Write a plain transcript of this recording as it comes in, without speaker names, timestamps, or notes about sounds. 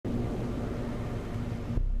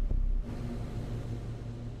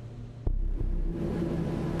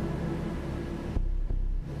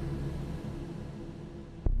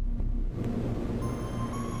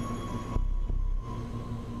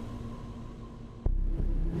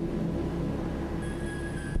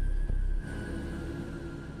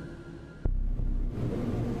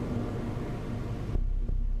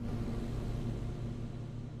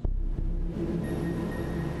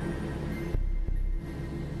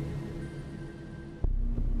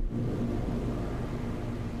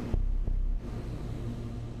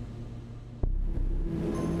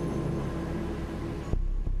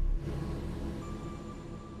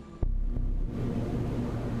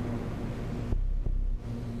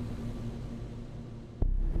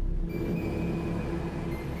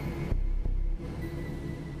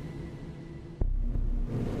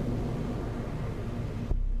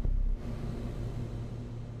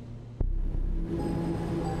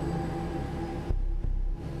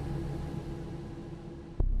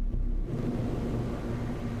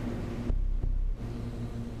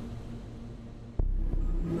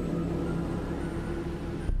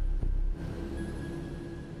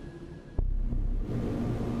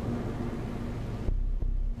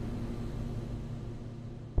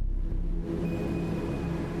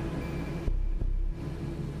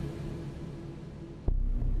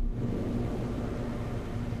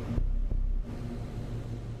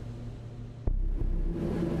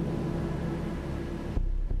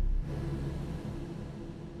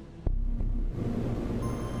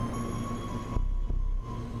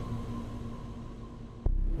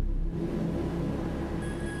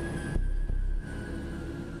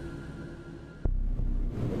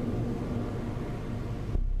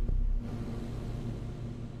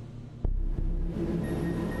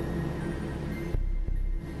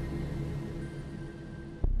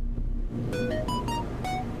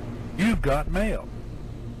You've got mail.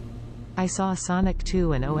 I saw Sonic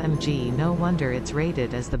 2 and OMG, no wonder it's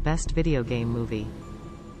rated as the best video game movie.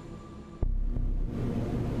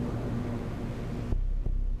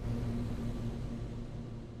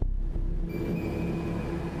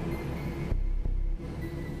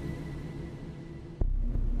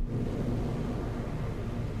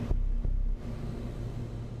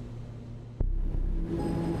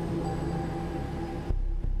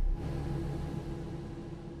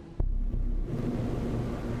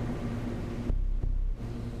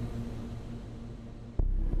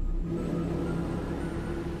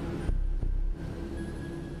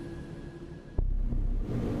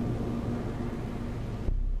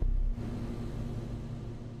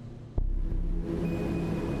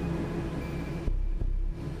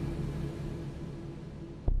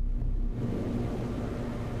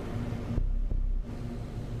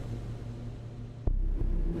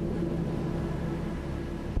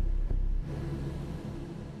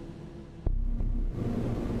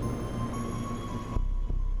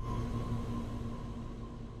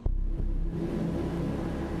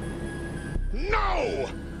 No!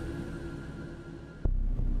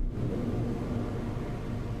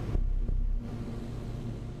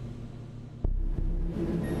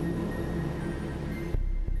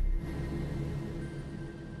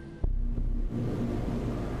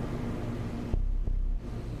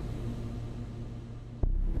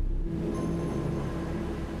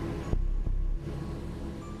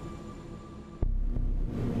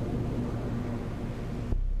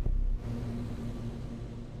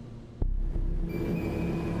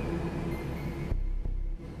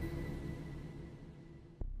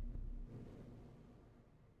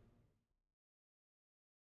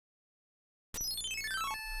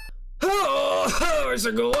 How's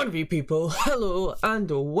it going, you people? Hello and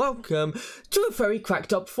welcome to a very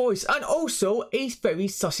cracked up voice and also a very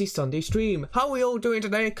sussy Sunday stream. How are we all doing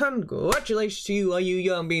today? Congratulations to you,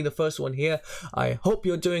 young being the first one here. I hope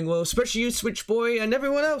you're doing well, especially you, Switch Boy, and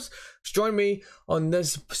everyone else who's joined me on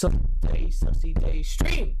this Sunday Sussy Day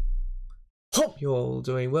stream. Hope you're all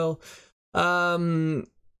doing well. The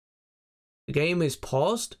game is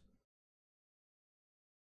paused.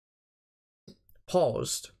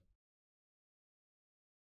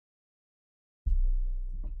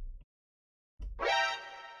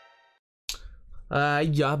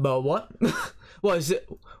 Yeah, but what? What is it?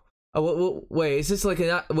 Wait, is this like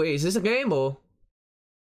is this a game or?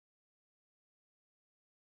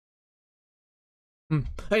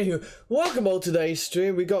 Anywho, welcome all to today's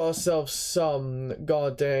stream. We got ourselves some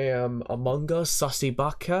goddamn Among Us Sussy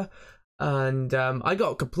Baka, and I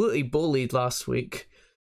got completely bullied last week,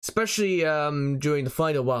 especially during the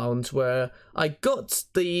final round where I got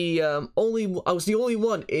the I was the only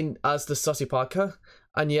one in as the Sussy Baka,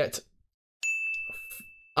 and yet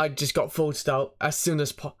I just got voted out as soon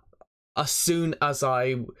as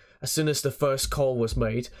the first call was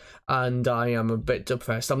made, and I am a bit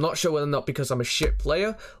depressed. I'm not sure whether or not because I'm a shit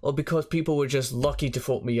player or because people were just lucky to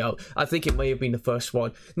vote me out. I think it may have been the first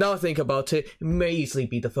one. Now I think about it, it may easily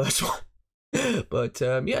be the first one. But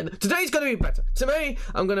yeah, today's gonna be better. Today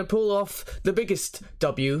I'm gonna pull off the biggest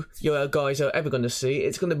W you guys are ever gonna see.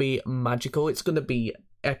 It's gonna be magical. It's gonna be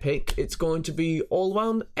epic. It's going to be all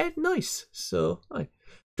around and nice. So hi.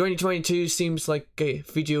 2022 seems like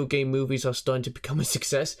video game movies are starting to become a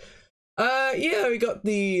success. Yeah, we got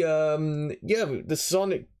the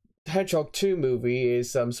Sonic Hedgehog 2 movie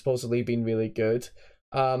is supposedly been really good.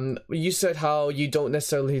 You said how you don't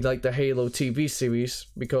necessarily like the Halo TV series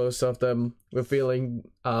because of them revealing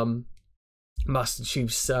Master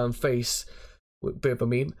Chief's face with a bit of a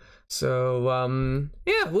meme. So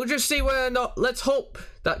yeah, we'll just see whether or not. Let's hope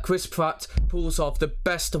that Chris Pratt pulls off the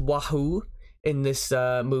best wahoo in this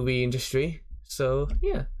movie industry. So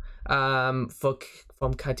yeah,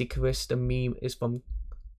 from Caddy Chris, the meme is from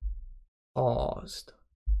paused.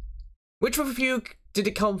 Which review did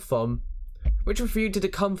it come from?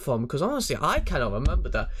 Because honestly, I cannot remember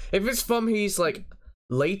that. If it's from his like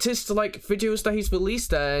latest like videos that he's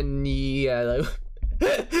released, then yeah,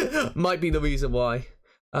 might be the reason why.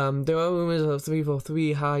 There are rumors of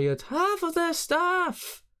 343 hired half of their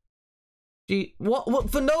staff. Gee, what?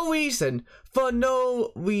 For no reason. Son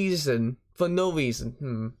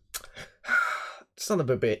of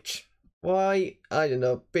a bitch. Why? I don't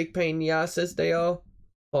know. Big pain in the asses they are?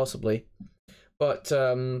 Possibly. But,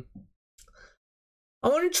 I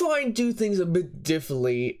want to try and do things a bit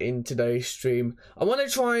differently in today's stream. I want to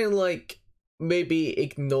try and, like, maybe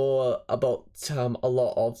ignore about, a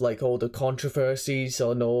lot of, like, all the controversies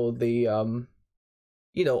and all the,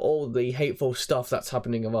 you know, all the hateful stuff that's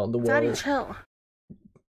happening around the world. Daddychill.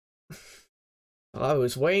 I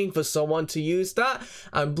was waiting for someone to use that,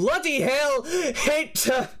 and bloody hell, it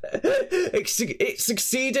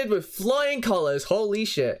succeeded with flying colors. Holy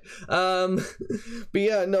shit. But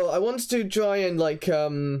yeah, no, I wanted to try and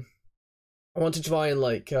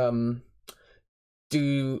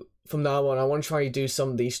do from now on. I want to try and do some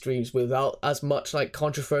of these streams without as much like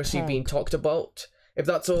controversy being talked about, if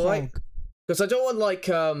that's all right. Because I don't want like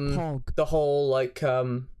the whole like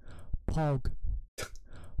Pog.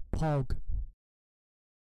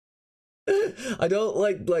 I don't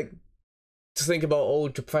like to think about all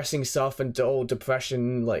depressing stuff and all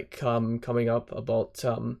depression like coming up about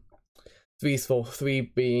 343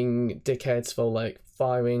 being dickheads for like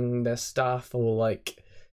firing their staff or like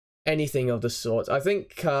anything of the sort. I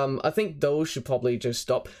think those should probably just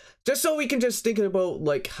stop, just so we can just think about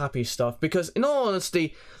like happy stuff. Because in all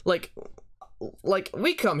honesty, like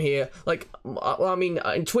we come here like, I mean,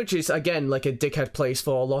 in Twitch is again like a dickhead place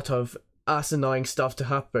for a lot of asinine stuff to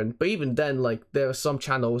happen, but even then, like, there are some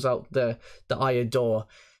channels out there that I adore,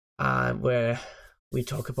 where we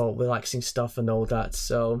talk about relaxing stuff and all that.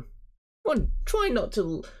 So well, try not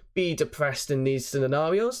to be depressed in these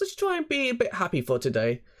scenarios. Let's try and be a bit happy for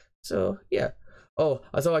today. So yeah. Oh,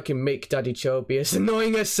 I thought I can make Daddy Chill be as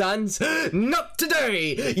annoying as Sans. Not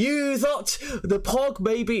today! You thought the Pog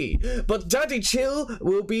may be, but Daddy Chill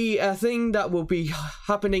will be a thing that will be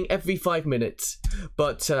happening every 5 minutes.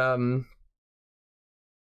 But, and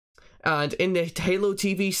in the Halo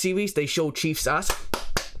TV series, they show Chief's ass.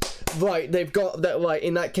 Right, they've got that. Right,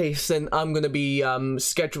 in that case, then I'm gonna be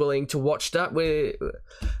scheduling to watch that with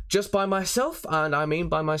just by myself, and I mean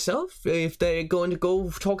by myself. If they're going to go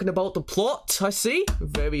talking about the plot, I see.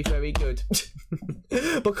 Very, very good.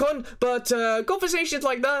 but conversations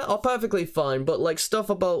like that are perfectly fine. But like stuff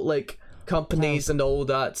about like companies and all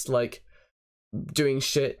that, like doing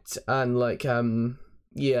shit and like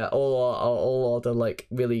yeah, all the like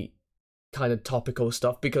really kind of topical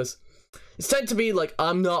stuff, because it's tend to be like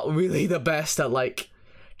I'm not really the best at like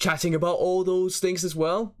chatting about all those things as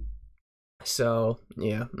well. So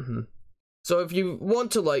yeah. So if you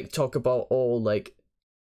want to like talk about all like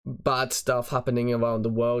bad stuff happening around the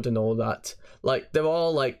world and all that, like there are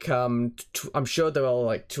like I'm sure there are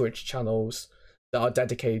like Twitch channels that are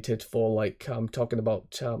dedicated for like talking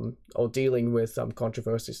about or dealing with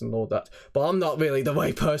controversies and all that. But I'm not really the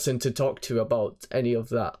right person to talk to about any of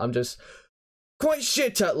that. I'm just quite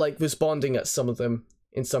shit at like responding at some of them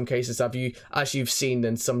in some cases, as you've seen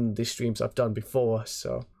in some of the streams I've done before.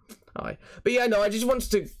 So alright, but yeah, no, I just wanted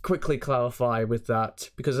to quickly clarify with that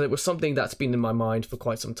because it was something that's been in my mind for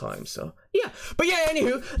quite some time. So yeah, but yeah,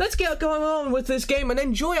 anywho, let's get going on with this game and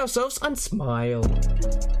enjoy ourselves and smile.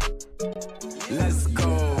 Let's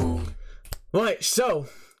go. Right, so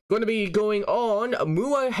going to be going on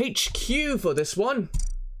Mua HQ for this one.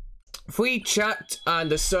 Free chat,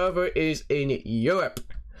 and the server is in Europe.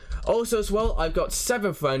 Also as well, I've got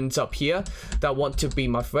 7 friends up here that want to be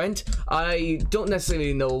my friend. I don't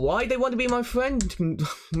necessarily know why they want to be my friend.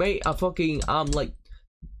 Mate, I'm like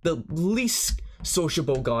the least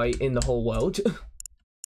sociable guy in the whole world.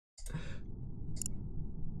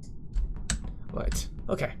 Right,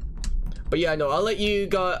 okay. But yeah, no, I'll let you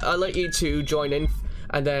two join in,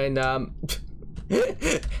 and then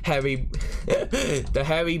hairy, the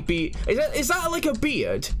hairy beard. Is that like a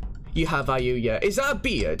beard you have, are you? Yeah, is that a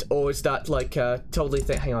beard or is that like a totally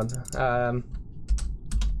thing? Hang on.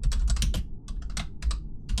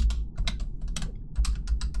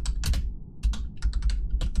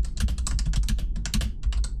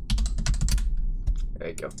 There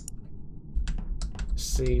you go.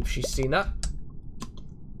 See if she's seen that.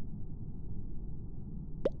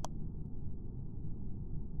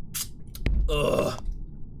 Ugh.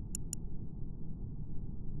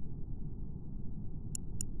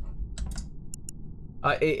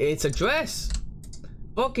 It's a dress.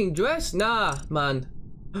 Fucking dress? Nah, man.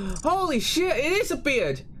 Holy shit, it is a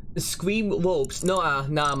beard. The scream robes. No,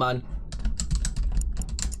 nah, man.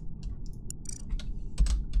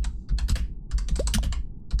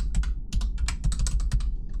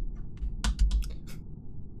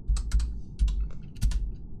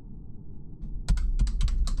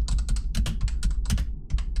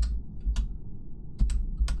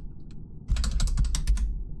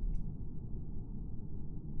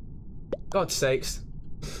 God's sakes.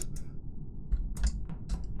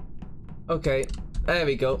 Okay, there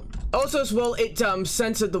we go. Also as well, it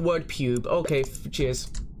censored the word pube. Okay, cheers.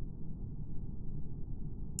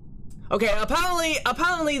 Okay,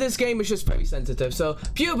 apparently this game is just very sensitive, so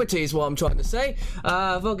puberty is what I'm trying to say.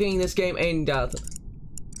 Fucking this game ain't out.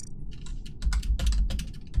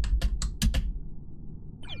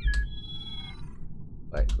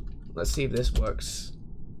 Right, Let's see if this works.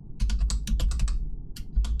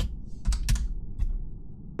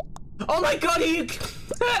 Oh my god, he...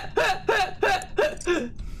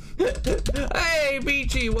 Hey,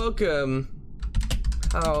 BG, welcome.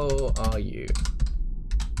 How are you?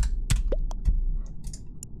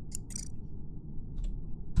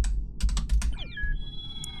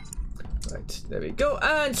 Right, there we go.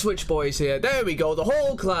 And Switch Boy's here. There we go. The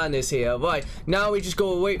whole clan is here. Right, now we just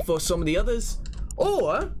go wait for some of the others.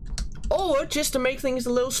 Or just to make things a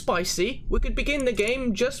little spicy, we could begin the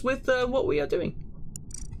game just with what we are doing.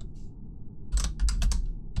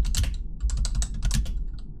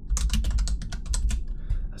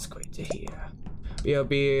 That's great to hear. I'll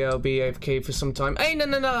be AFK for some time. Hey, no,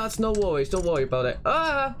 that's no worries. Don't worry about it.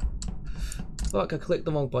 Ah! Fuck, I clicked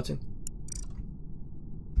the wrong button.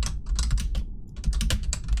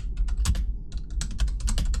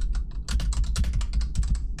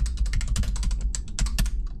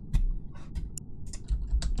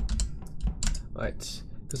 Right,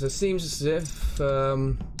 because it seems as if,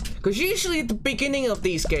 because usually at the beginning of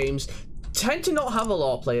these games, tend to not have a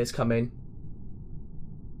lot of players come in.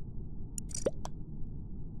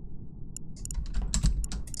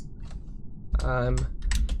 I'm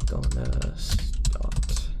gonna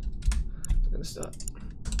start. Let's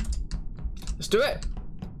do it!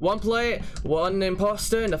 One player, one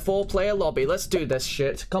imposter in a 4-player lobby. Let's do this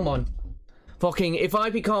shit. Come on. Fucking, if I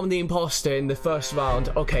become the imposter in the first round,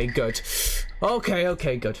 okay, good.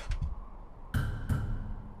 Okay, good.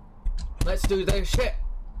 Let's do this shit.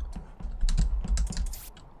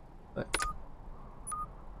 Right.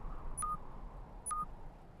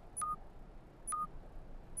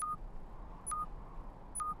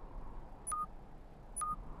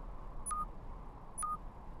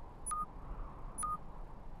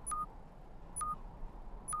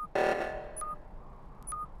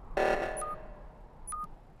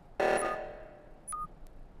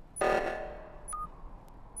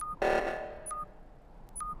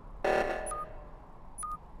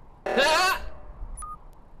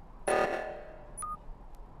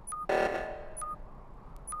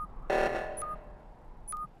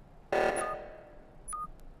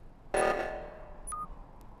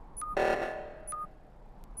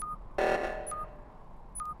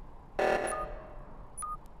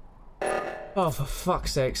 Oh, for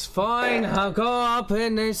fuck's sakes. Fine, I'll go up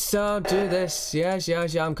in this, I'll do this. Yes,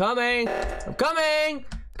 I'm coming. I'm coming.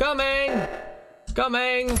 Coming.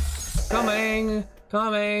 Coming. Coming.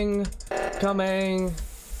 Coming. Coming.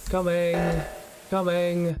 Coming.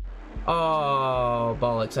 Coming. Oh,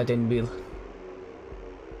 bollocks, I didn't be...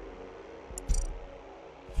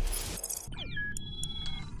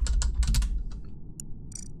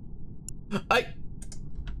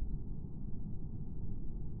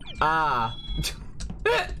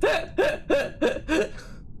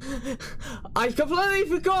 I completely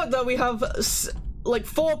forgot that we have like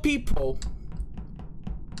 4 people.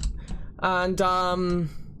 And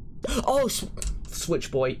oh,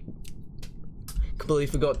 Switch Boy. Completely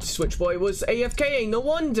forgot Switch Boy was AFKing, no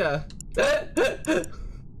wonder.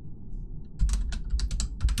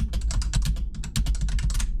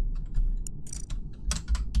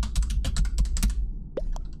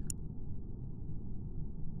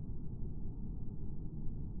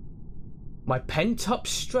 My pent-up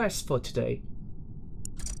stress for today.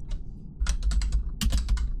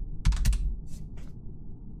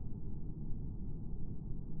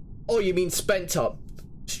 Oh, you mean spent up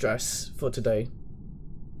stress for today?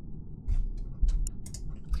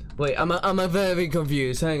 Wait, I'm very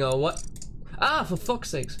confused. Hang on, what? Ah, for fuck's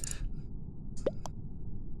sakes.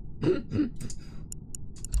 Wait.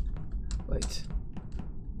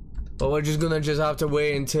 Well, we're just gonna have to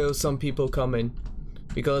wait until some people come in.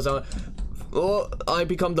 Because I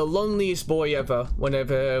become the loneliest boy ever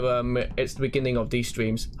whenever it's the beginning of these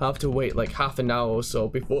streams. I have to wait like half an hour or so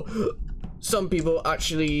before some people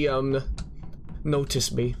actually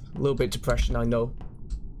notice me. A little bit depression, I know.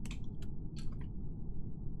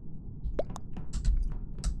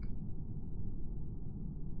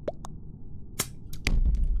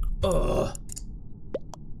 Ugh.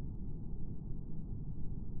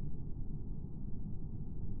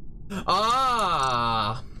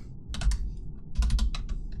 Ah.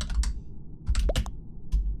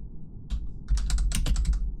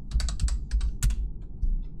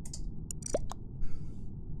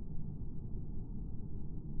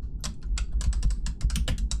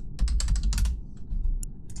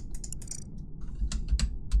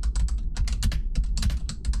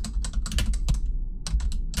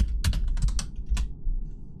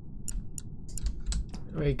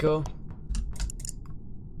 There we go.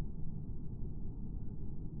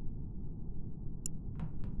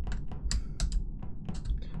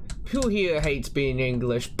 Who here hates being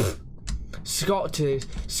English? Pfft.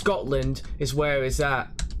 Scotland is where it's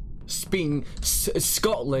at. Scotland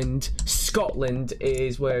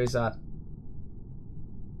is where it's at.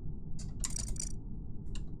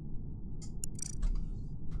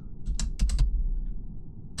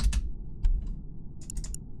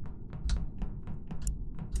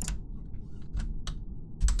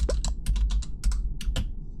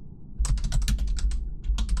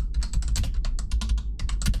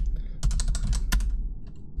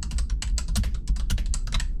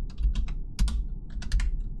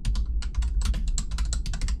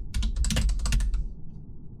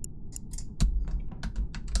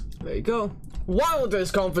 There you go.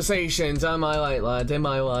 Wildest conversations, am I right, lad? Am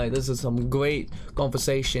I right? This is some great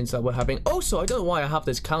conversations that we're having. Also, I don't know why I have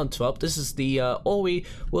this counter up. This is the Ori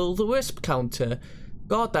Will the Wisp counter.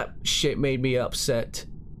 God, that shit made me upset.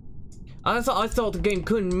 I thought the game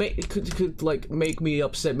couldn't could like make me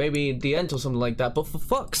upset, maybe in the end or something like that. But for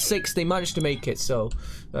fuck's sakes, they managed to make it. So,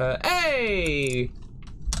 hey,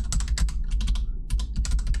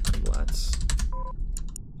 lads.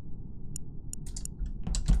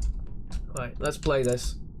 Right, let's play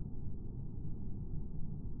this.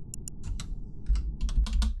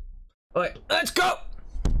 Alright, let's go!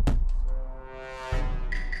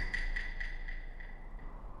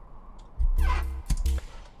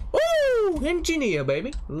 Woo! Engineer,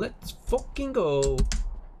 baby. Let's fucking go.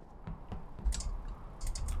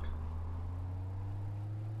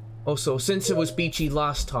 Also, since it was Beachy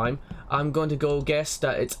last time, I'm going to go guess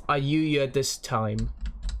that it's Ayuya this time.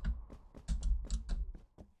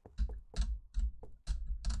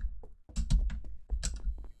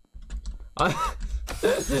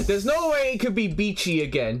 There's no way it could be Beachy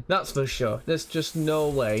again. That's for sure. There's just no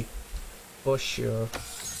way. For sure.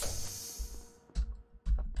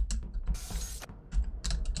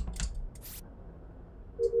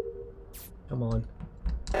 Come on.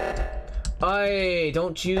 Aye,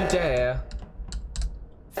 don't you dare.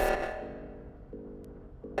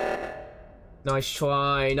 Nice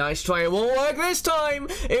try, nice try. It won't work this time.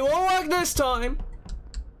 It won't work this time.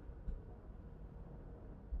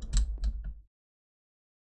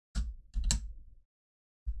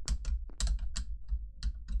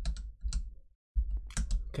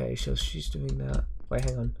 Okay, so she's doing that. Wait,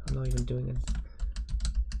 hang on. I'm not even doing it.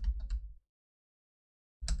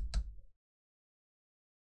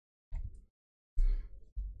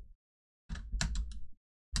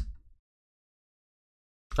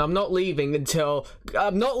 I'm not leaving until...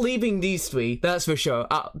 I'm not leaving these three, that's for sure.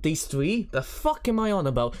 These three? The fuck am I on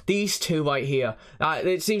about? These two right here.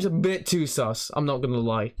 It seems a bit too sus. I'm not gonna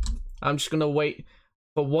lie. I'm just gonna wait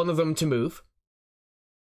for one of them to move.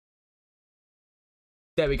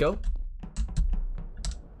 There we go.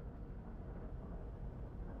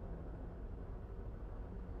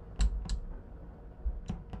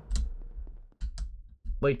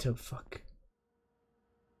 Wait till fuck.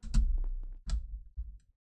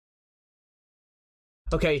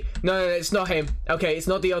 Okay, no, it's not him. Okay, it's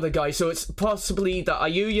not the other guy, so it's possibly the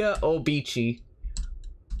Ayuya or Beachy.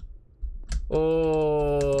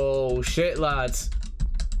 Oh, shit, lads.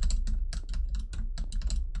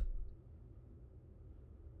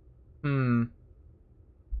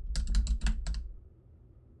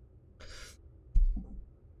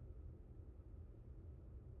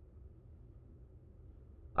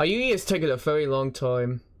 Ayuya is taking a very long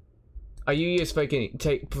time. Ayuya is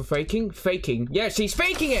faking? Yeah, she's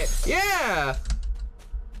faking it! Yeah!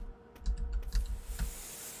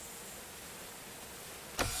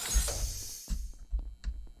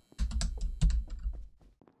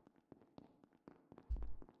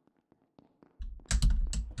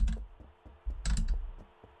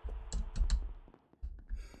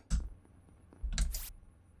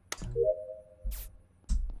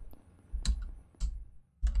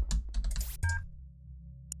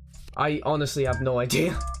 I honestly have no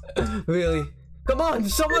idea. Really. Come on,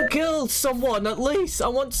 someone kill someone at least. I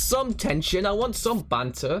want some tension. I want some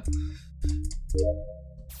banter.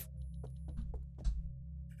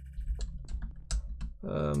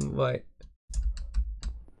 Right.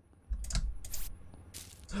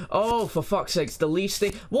 Oh, for fuck's sakes, the leaf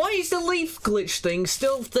thing. Why is the leaf glitch thing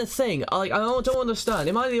still the thing? I don't understand.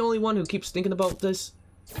 Am I the only one who keeps thinking about this?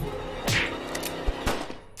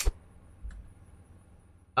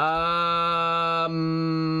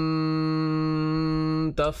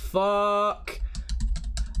 The fuck?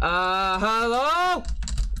 Hello?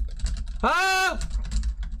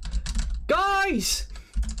 Guys!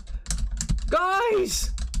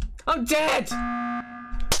 Guys! I'm dead!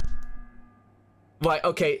 Right,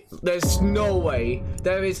 okay, there's no way.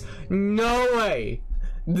 There is no way.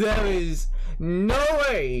 There is no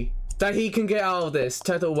way That he can get out of this.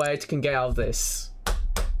 Turtle Wedge can get out of this.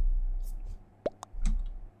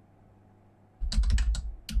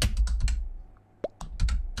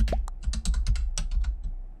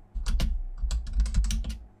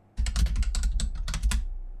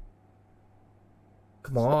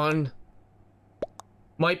 Come on.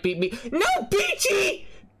 Might beat me. No, Peachy!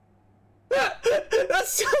 That's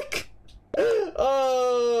sick.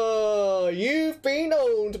 Oh, you've been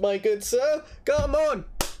owned, my good sir. Come on.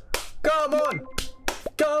 Come on.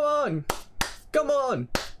 Come on. Come on.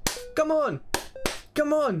 Come on.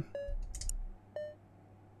 Come on.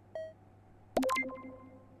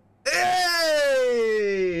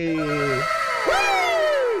 Hey! Woo!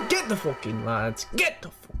 Get the fucking lads. Get the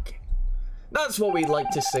fucking. That's what we'd like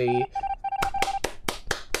to see.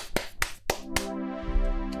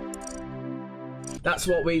 That's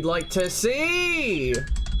what we'd like to see.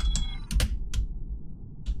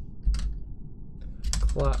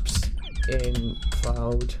 Collapse in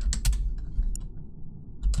cloud.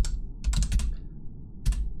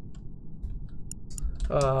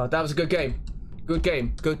 That was a good game. Good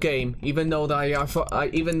game. Good game. Even though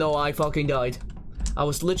even though I fucking died, I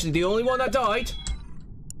was literally the only one that died.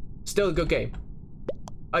 Still a good game.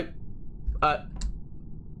 Oh,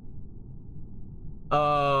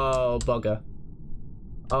 bugger.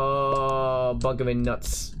 Oh, buggering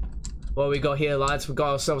nuts. What we got here, lads? We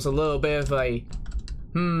got ourselves a little bit of a...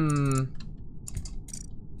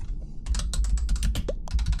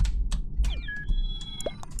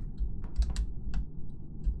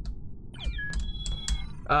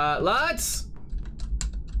 lads?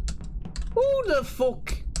 Who the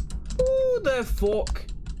fuck? Who the fuck?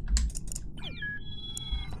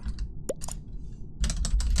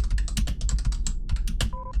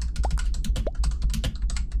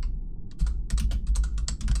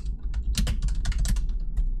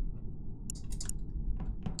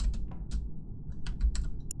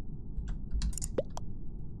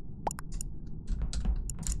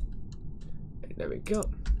 There we go.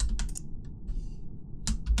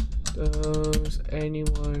 Does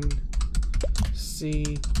anyone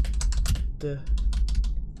see the...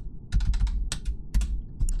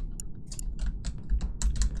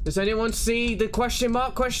 Does anyone see the question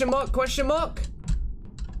mark, question mark, question mark?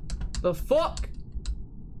 The fuck?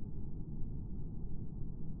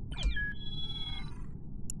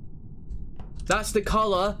 That's the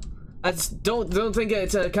color. Don't think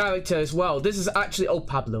it's a character as well. This is actually... Oh,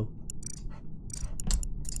 Pablo.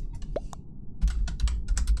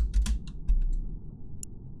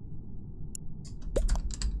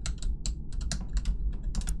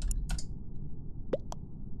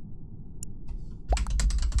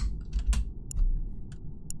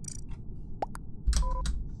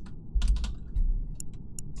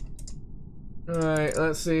 Alright,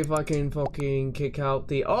 let's see if I can fucking kick out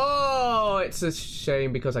the... Oh, it's a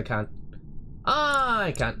shame because I can't.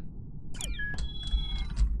 I can't.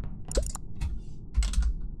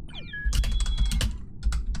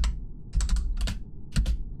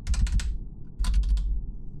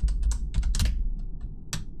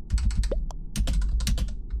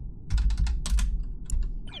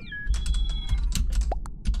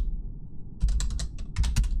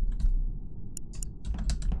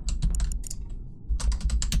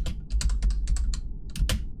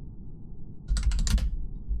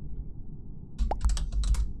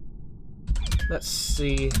 Let's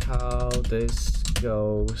see how this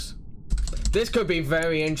goes. This could be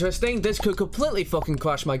very interesting. This could completely fucking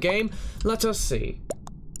crash my game. Let us see.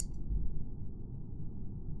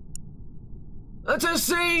 Let us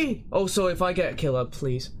see! Also, if I get a killer,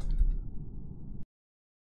 please.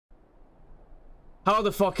 How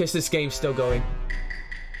the fuck is this game still going?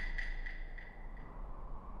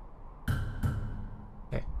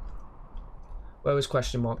 Okay. Where was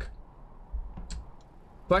question mark?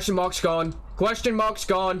 Question mark's gone. Question mark's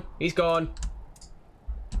gone. He's gone.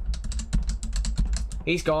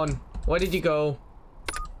 He's gone. Where did you go?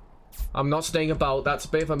 I'm not staying about. That's a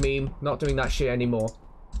bit of a meme. Not doing that shit anymore.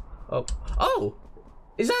 Oh. Oh!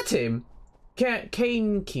 Is that him?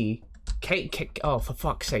 Kaneki. Oh, for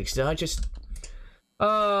fuck's sakes. Did I just...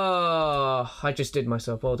 I just did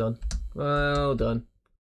myself. Well done. Well done.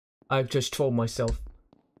 I've just trolled myself.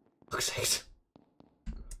 Fuck's sakes.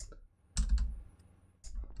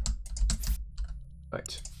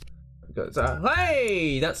 Right.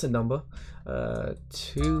 Hey! That's a number.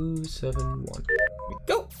 271. Here we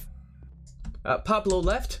go! Pablo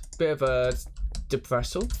left. Bit of a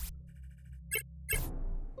depressal.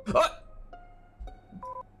 Oh!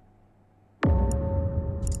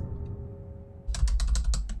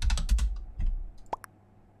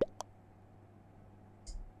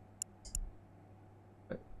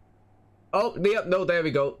 Oh, yep, no, there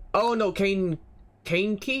we go. Oh no, Kane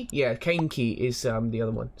Key? Yeah, Kane Key is the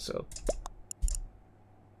other one, so.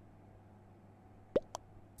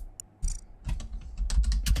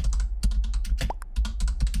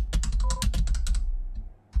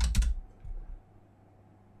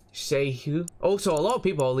 Say who? Also, a lot of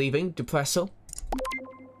people are leaving. Depresso.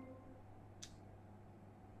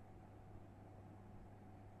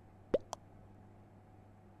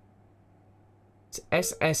 It's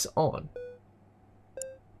SS on.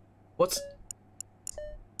 What's...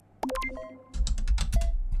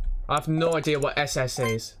 I have no idea what SS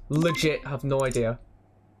is. Legit, have no idea.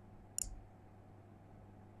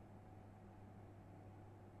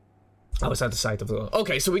 I was at the site of the...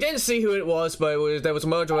 Okay, so we didn't see who it was, but there was a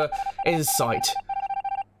murderer in sight.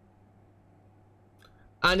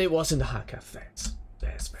 And it wasn't a hacker. Fairs.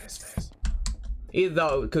 Either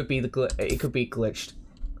that or it could be it could be glitched.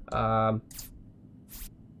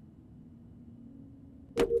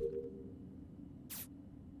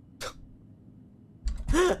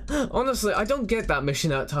 Honestly, I don't get that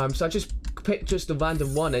mission at times, so I just pick just a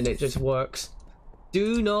random one and it just works.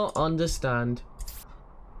 Do not understand.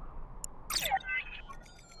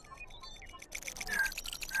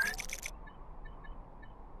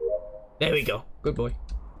 There we go. Good boy.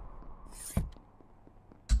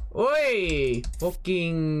 Oi!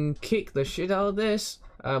 Fucking kick the shit out of this.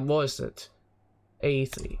 What is it?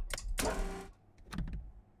 A3.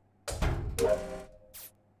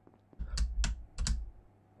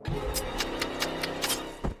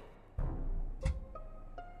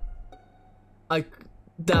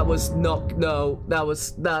 That was not, no, that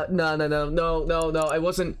was, no, I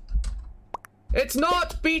wasn't. It's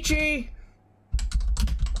not Beachy!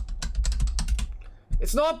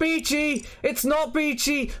 It's not Beachy! It's not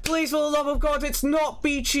Beachy! Please, for the love of God, it's not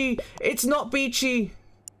Beachy! It's not Beachy!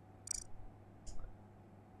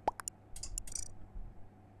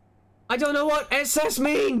 I don't know what SS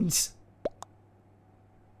means!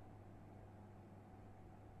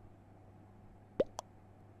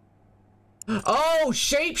 Oh,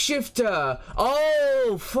 shapeshifter!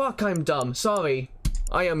 Oh, fuck, I'm dumb. Sorry.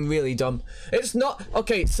 I am really dumb. It's not...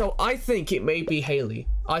 Okay, so I think it may be Haley.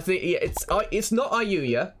 I think it's not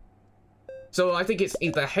Ayuya. So I think it's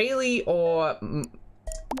either Haley or... Wait,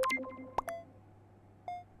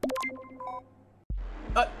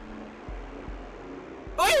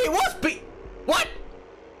 it was B... What?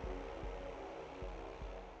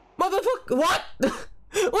 Motherfucker, what?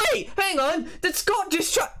 Wait, hang on. Did Scott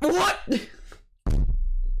just try... What?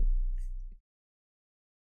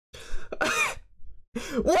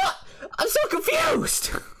 What? I'm so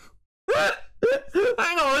confused!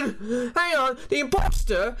 Hang on. The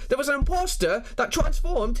imposter, there was an imposter that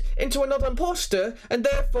transformed into another imposter and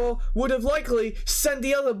therefore would have likely sent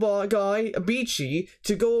the other guy, Beachy,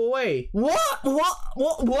 to go away. What?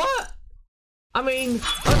 I mean,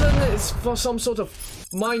 other than it's for some sort of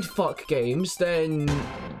mindfuck games, then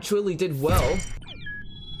Trilly did well.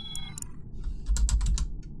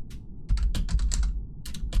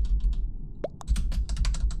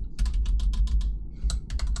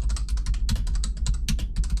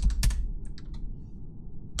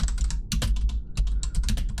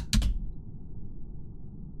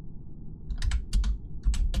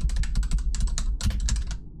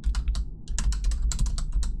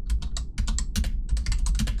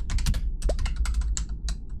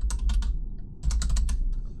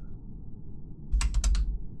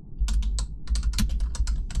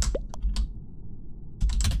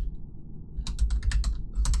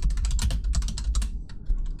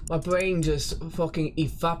 My brain just fucking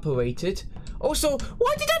evaporated. Also,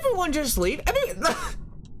 why did everyone just leave?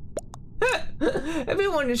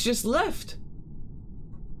 Everyone has just left.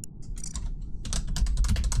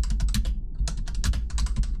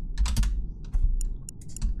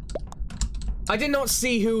 I did not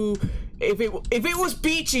see who. If it was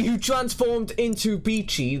Beachy who transformed into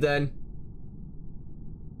Beachy, then.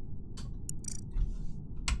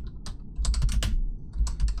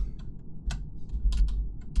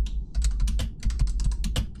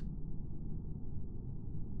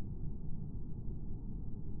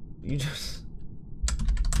 You just...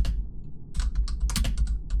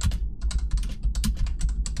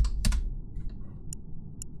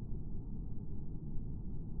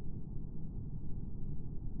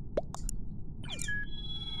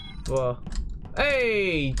 Well,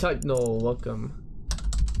 hey, Type No, welcome.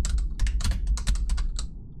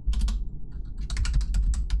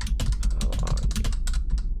 How are you?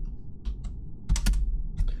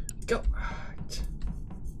 Go.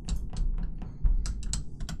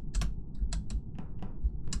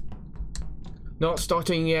 Not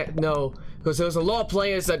starting yet, no. Because there was a lot of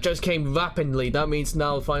players that just came rapidly. That means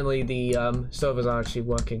now finally the servers are actually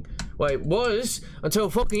working. Well, it was until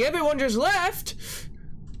fucking everyone just left.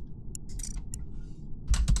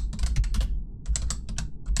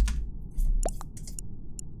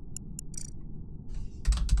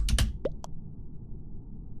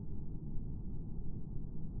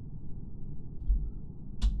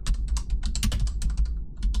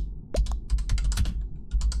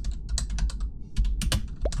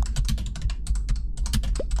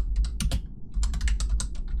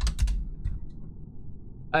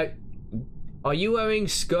 Are you wearing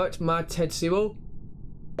skirt, Mad Ted Zero?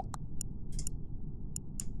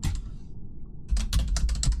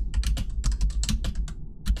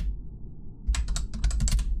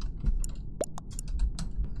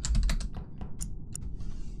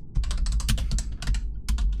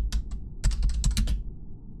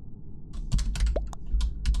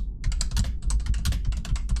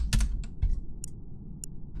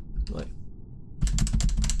 What?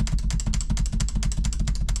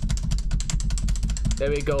 There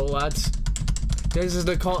we go, lads. This is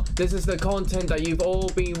the content that you've all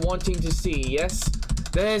been wanting to see, yes?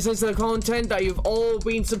 This is the content that you've all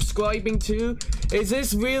been subscribing to. Is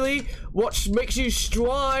this really what makes you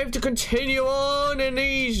strive to continue on in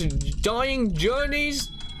these dying journeys?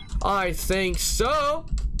 I think so.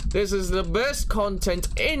 This is the best content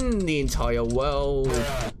in the entire world.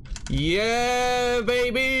 Yeah,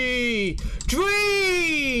 baby!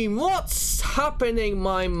 Dream! What's happening,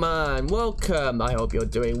 my man? Welcome. I hope you're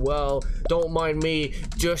doing well. Don't mind me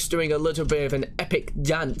just doing a little bit of an epic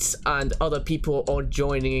dance and other people are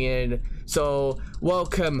joining in. So,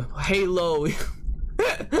 welcome. Halo.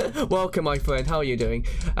 Welcome, my friend. How are you doing?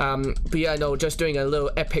 But yeah, no, just doing a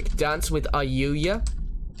little epic dance with Ayuya.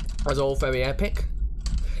 That's all very epic.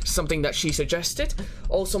 Something that she suggested.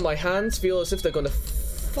 Also, my hands feel as if they're gonna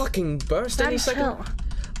fucking burst any second.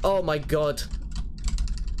 Oh my god.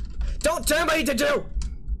 Don't tell me to do!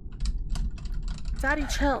 Daddy,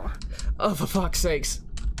 chill. Oh, for fuck's sakes.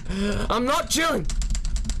 I'm not chilling!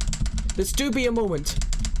 This do be a moment.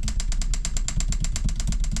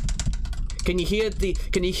 Can you hear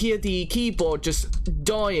the keyboard just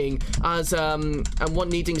dying as and one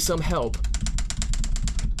needing some help?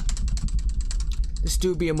 This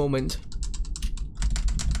do be a moment.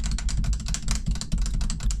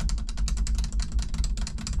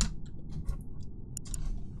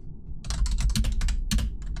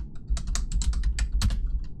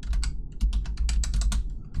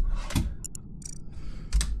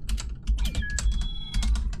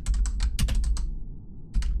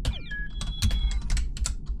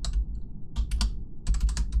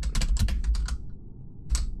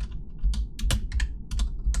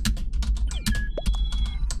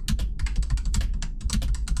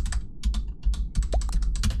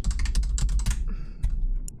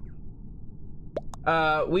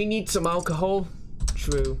 We need some alcohol.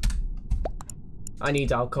 True. I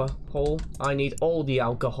need alcohol. I need all the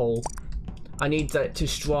alcohol. I need that to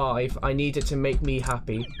strive. I need it to make me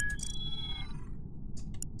happy.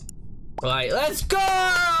 Right, let's go!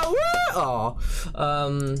 Oh,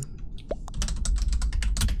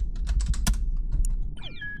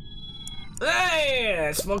 hey,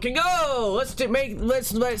 let's fucking go! Let's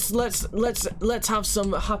have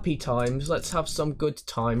some happy times. Let's have some good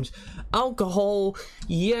times. Alcohol,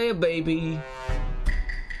 yeah, baby.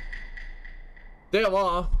 There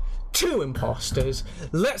are 2 imposters.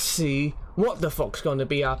 Let's see what the fuck's gonna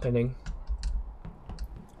be happening.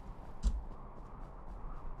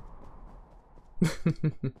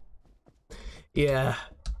 Yeah.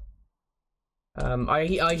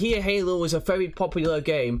 I hear Halo is a very popular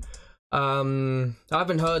game. I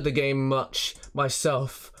haven't heard the game much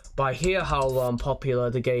myself, but I hear how popular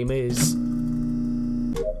the game is.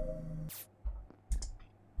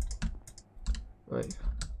 Right.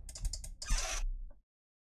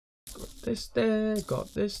 Got this there,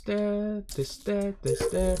 got this there, this there, this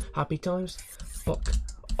there. Happy times. Fuck.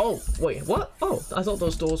 Oh, wait, what? Oh, I thought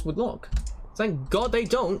those doors would lock. Thank God they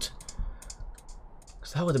don't.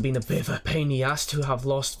 Because that would have been a bit of a pain in the ass to have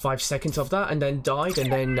lost 5 seconds of that and then died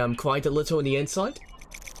and then cried a little on the inside.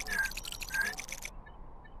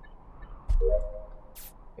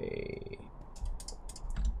 Hey.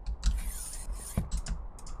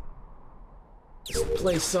 Let's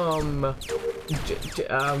play some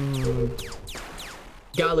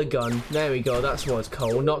Galagun. There we go, that's what it's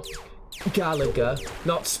called. Not Galaga,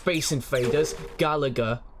 not Space Invaders,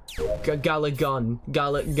 Galaga. Galagun.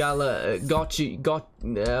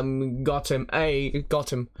 Got him. Hey,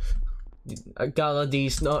 got him.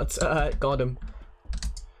 Galadis, not, got him.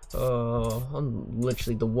 Oh, I'm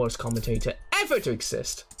literally the worst commentator ever to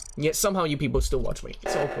exist. Yet somehow you people still watch me.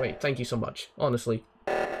 It's all great. Thank you so much. Honestly.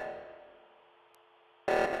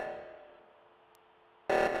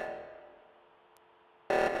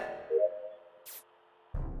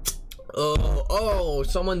 Oh,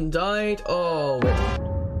 someone died. Oh,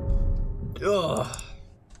 ugh.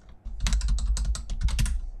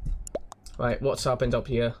 Right, what's happened up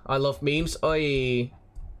here? I love memes. I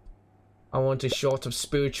want a shot of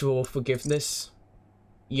spiritual forgiveness.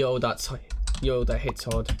 Yo, that hits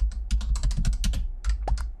hard.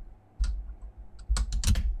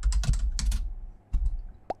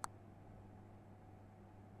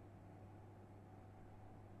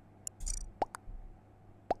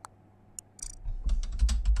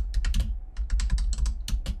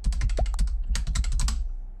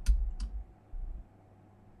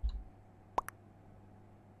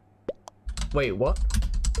 Wait, what?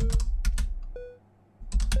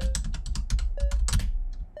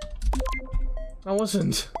 I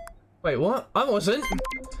wasn't. Wait, what? I wasn't.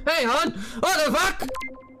 Hey, hon! What the fuck?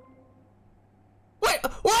 Wait,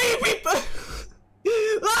 why are you people?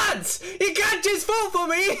 Lads! You can't just fall for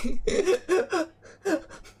me!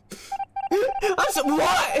 I said,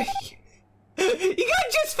 what? You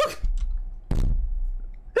can't just fuck.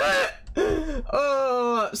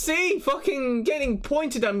 Oh, see? Fucking getting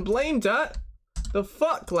pointed and blamed at. The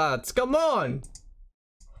fuck, lads? Come on!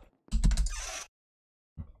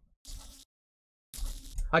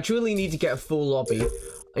 I truly need to get a full lobby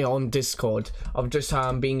on Discord of just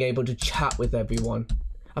being able to chat with everyone.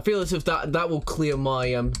 I feel as if that will clear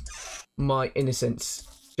my my innocence,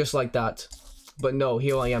 just like that. But no,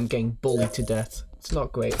 here I am getting bullied to death. It's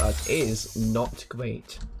not great. That is not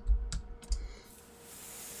great.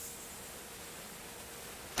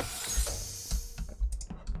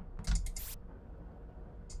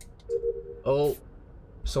 Oh,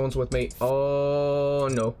 someone's with me. Oh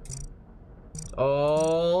no.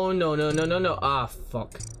 Oh no no no no no. Ah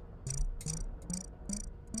fuck.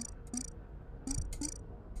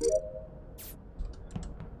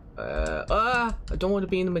 I don't want to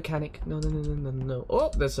be in the mechanic. No no no no no no. Oh,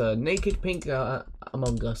 there's a naked pink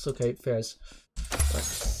among us. Okay, fairs. Right.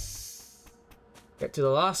 Get to the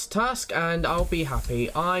last task and I'll be happy.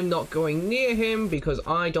 I'm not going near him because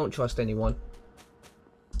I don't trust anyone.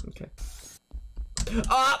 Okay.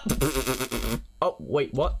 Ah! Oh,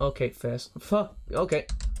 wait, what? Okay, fairs. Fuck, okay.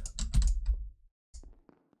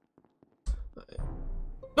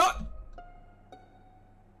 Ah!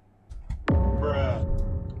 Bruh.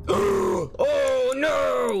 Oh,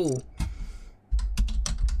 no!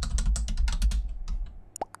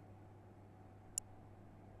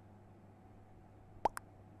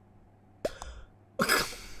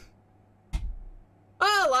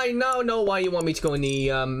 Well, I now know why you want me to go in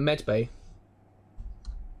the med bay.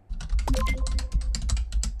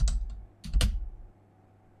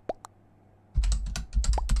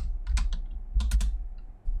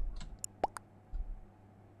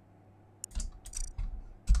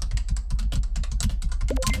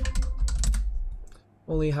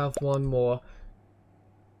 Only have one more.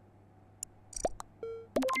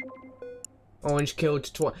 Orange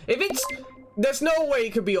killed twice. If it's... There's no way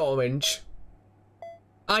it could be orange.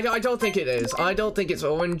 I don't think it is. I don't think it's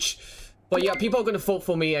orange. But yeah, people are gonna vote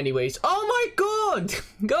for me anyways. Oh my god!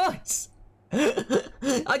 Guys!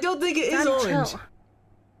 I don't think it is orange.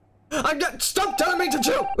 I'm not... Stop telling me to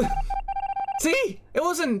chill! See? It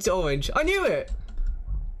wasn't orange. I knew it!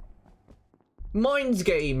 Mind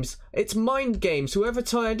games. It's mind games. Whoever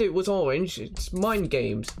said it was orange, it's mind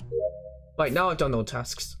games. Right, now I've done all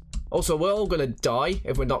tasks. Also, we're all gonna die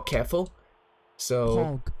if we're not careful. So,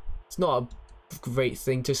 Pog. It's not a great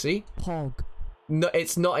thing to see. Pog. No,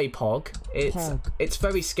 it's not a pog. It's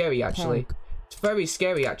very scary, actually. Pog. It's very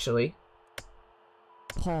scary, actually.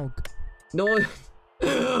 Pog. No.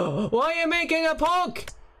 Why are you making a pog?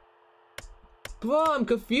 Bro, I'm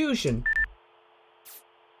confusion.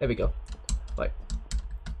 There we go. Right.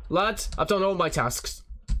 Lads, I've done all my tasks.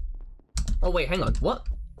 Oh, wait, hang on. What?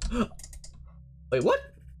 Wait, what?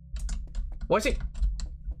 Why is it?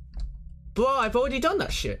 Bro, I've already done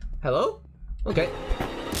that shit. Hello? Okay.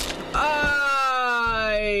 I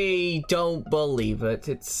don't believe it.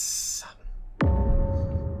 It's...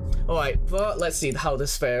 Alright, but let's see how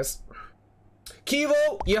this fares.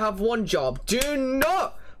 Kivo, you have one job. Do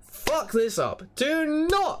not fuck this up. Do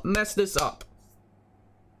not mess this up.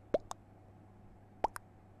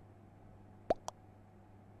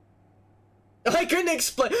 I couldn't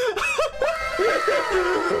explain.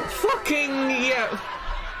 Fucking yeah.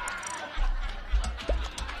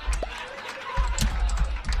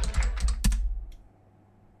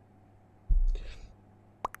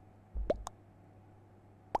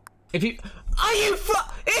 If you... Are you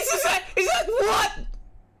is that what?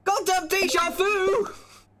 Goddamn deja vu!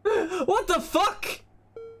 What the fuck?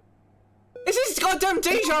 Is this goddamn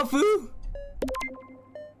deja vu?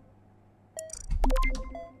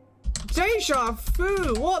 Deja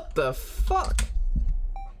vu, what the fuck?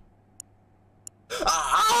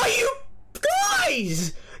 Are you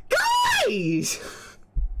guys?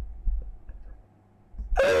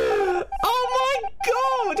 Oh my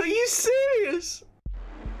god, are you serious?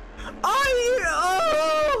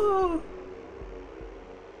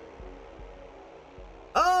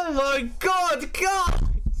 Oh my god,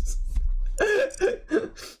 guys!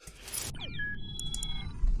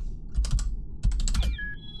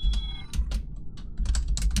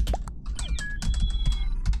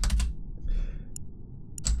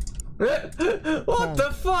 What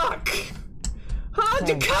the fuck?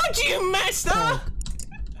 How'd you mess up?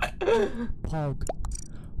 Pog.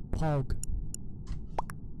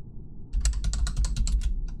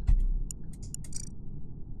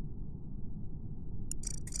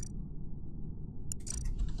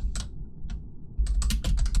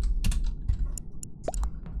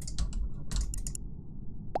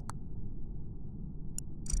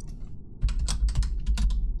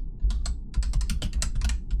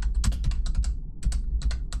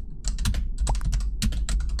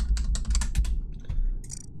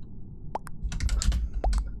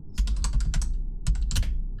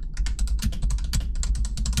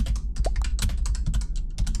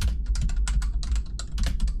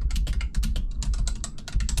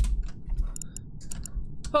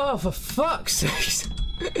 Oh, for fuck's sake!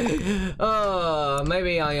 Oh,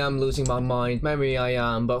 maybe I am losing my mind. Maybe I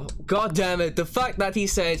am, but god damn it! The fact that he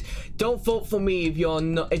said, "Don't vote for me if you're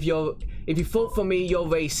not. If you vote for me, you're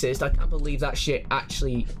racist." I can't believe that shit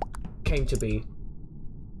actually came to be.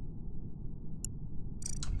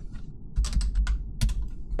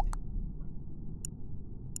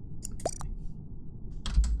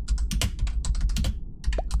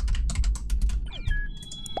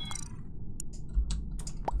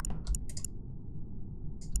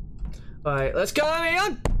 Alright, let's go,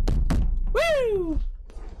 man! Woo!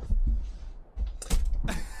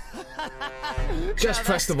 Just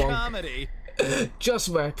press the wrong.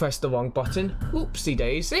 Just press the wrong button. Oopsie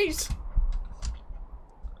daisies.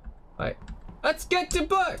 Alright, let's get to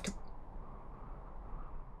work.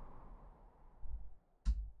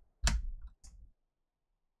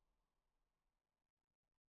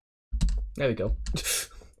 There we go.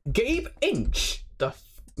 Gabe Inch.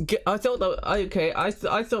 I thought that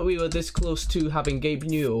I thought we were this close to having Gabe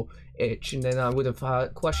Newell itch, and then I would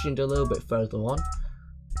have questioned a little bit further on.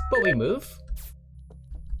 But we move.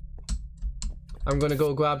 I'm gonna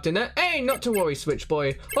go grab dinner. Hey, not to worry, Switch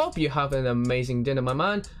Boy. Hope you have an amazing dinner, my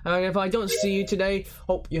man. And if I don't see you today,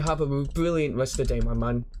 hope you have a brilliant rest of the day, my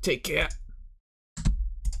man. Take care.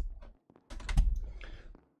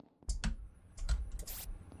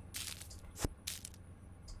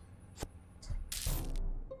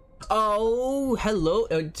 Oh, hello.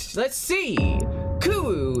 Let's see.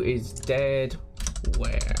 Kuru is dead.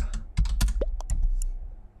 Where?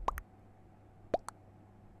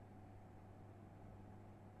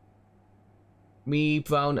 Me,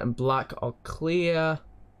 brown, and black are clear.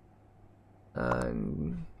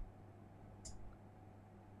 And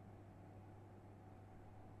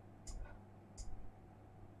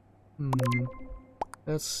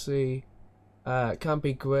let's see. Can't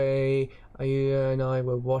be grey. You and I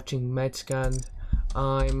were watching Medscan.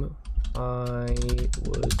 I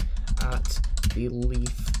was at the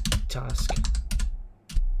leaf task.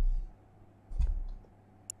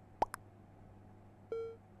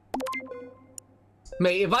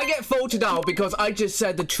 Mate, if I get voted out because I just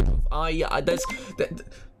said the truth,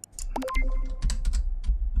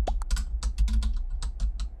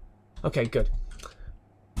 okay, good.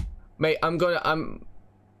 Mate, I'm gonna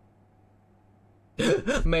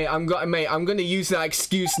use that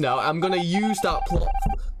excuse now. I'm gonna use that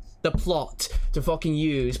plot to fucking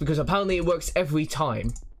use, because apparently it works every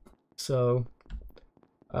time. So,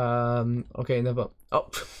 okay, never.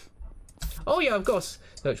 Oh yeah, of course,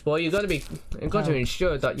 Dutch boy. You got to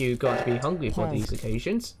ensure that you got to be hungry for these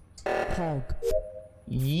occasions.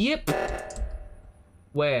 Yep.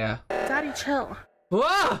 Where? Daddy, chill.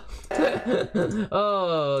 Ah!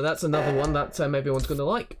 Oh, that's another one that everyone's gonna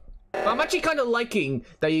like. I'm actually kind of liking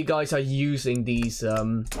that you guys are using these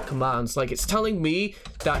commands. Like, it's telling me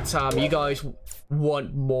that you guys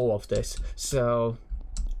want more of this. So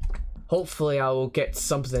hopefully I will get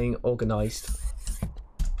something organized.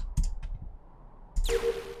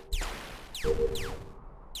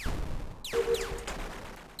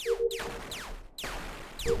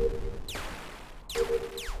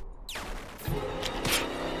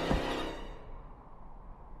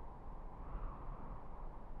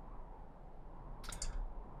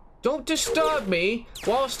 Don't disturb me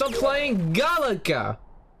whilst I'm playing Galaga.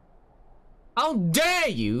 How dare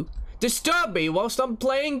you disturb me whilst I'm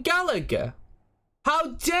playing Galaga?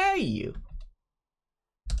 How dare you?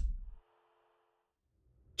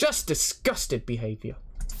 Just disgusted behavior.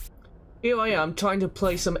 Here I am trying to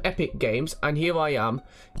play some epic games, and here I am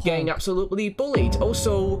getting absolutely bullied.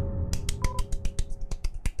 Also,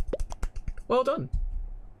 well done.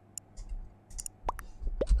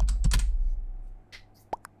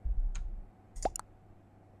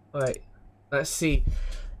 Alright, let's see.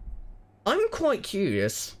 I'm quite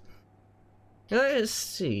curious. Let's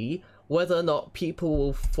see whether or not people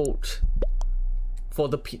will vote for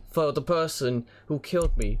the person who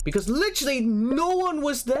killed me, because literally no one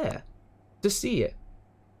was there to see it.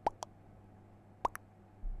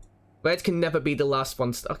 Red can never be the last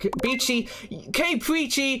one. Okay, Beachy, okay,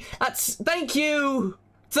 Preachy, thank you,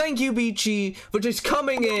 Beachy, for just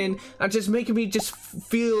coming in and just making me just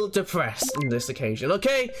feel depressed on this occasion.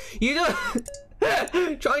 Okay, you know,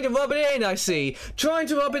 trying to rub it in. I see, trying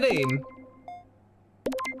to rub it in.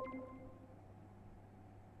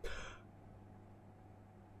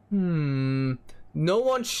 No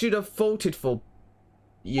one should have voted for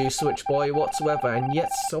you, Switch Boy, whatsoever, and yet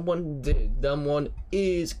someone did. Someone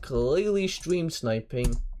is clearly stream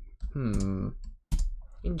sniping.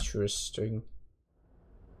 Interesting.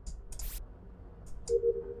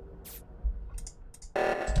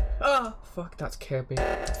 Ah, fuck, that's Kirby.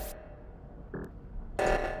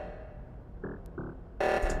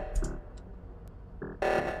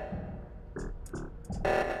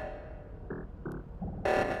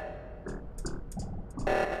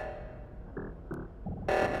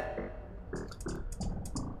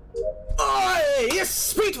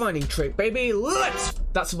 Yes, speedrunning trick, baby.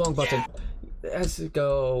 That's the wrong button. Let's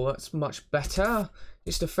go. That's much better.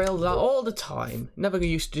 Used to fail that all the time. Never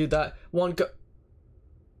used to do that. One go.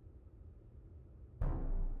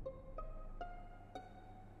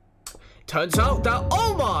 Turns out that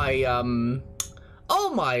all my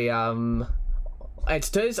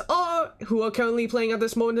editors who are currently playing at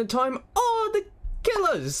this moment in time are the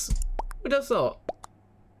killers. Who would have thought?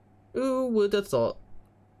 Who would have thought?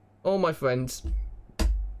 All my friends.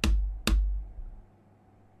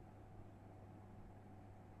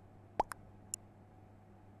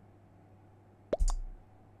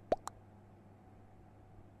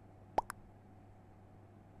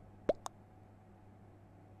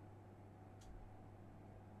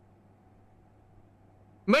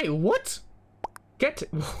 Mate, what? Get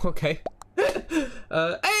okay.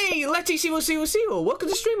 Hey, Letty000, welcome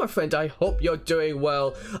to the stream, my friend. I hope you're doing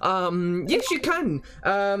well. Yes, you can.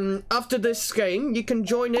 After this game, you can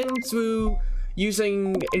join in through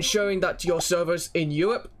ensuring that your server's in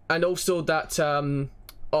Europe, and also that,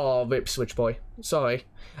 oh, rip Switch Boy. Sorry.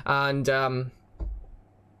 And,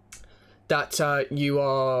 that, you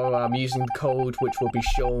are, using the code which will be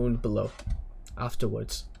shown below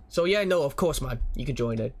afterwards. So yeah, no, of course, man, you can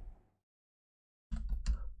join in.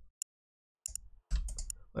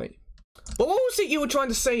 Wait, but what was it you were trying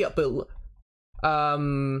to say, Bill?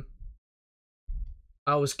 I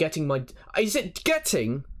was getting my. Is it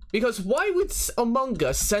getting? Because why would Among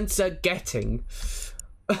Us censor getting?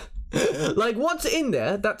 Like, what's in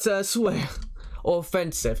there that's a swear or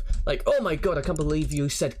offensive? Like, oh my god, I can't believe you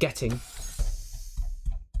said getting.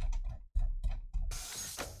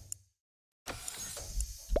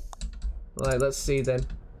 Right, let's see then.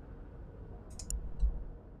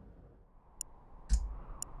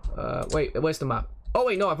 Wait, where's the map? Oh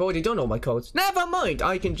wait, no, I've already done all my codes. Never mind,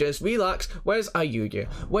 I can just relax. Where's Ayuya?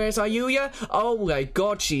 Where's Ayuya? Oh my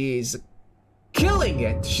god, she is killing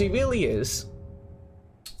it. She really is.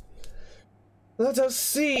 Let us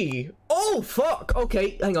see. Oh, fuck.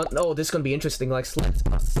 Okay, hang on. Oh, this is gonna be interesting. Like,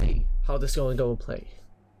 let's see how this is gonna go and play.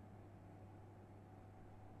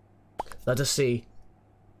 Let us see.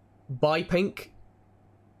 Bye, Pink.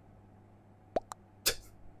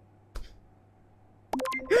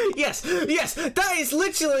 Yes, yes, that is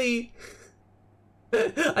literally.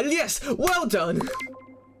 Yes, well done.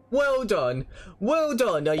 Well done. Well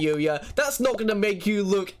done, Ayuya. That's not gonna make you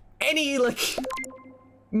look any, like,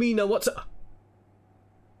 meaner whatsoever.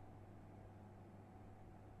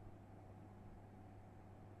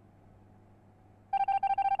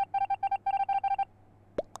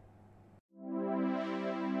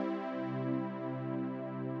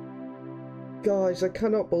 Guys, I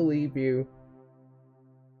cannot believe you.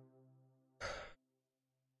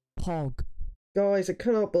 Pog. Guys, I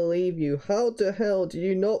cannot believe you. How the hell do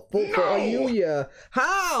you not vote for Ayuya?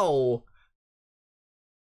 How?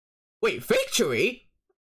 Wait, victory?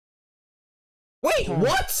 Wait, Pog.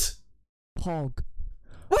 what? Pog.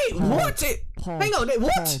 Wait, what? Hang on,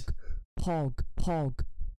 what? Pog.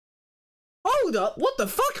 Hold up, what the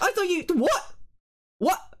fuck? I thought you... What?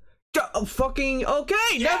 What? Fucking...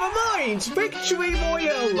 Okay, never mind. Victory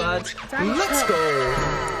Royale, lads. Let's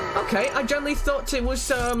go. Okay, I generally thought it was,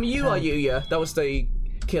 you, Ayuya. That was the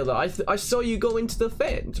killer. I saw you go into the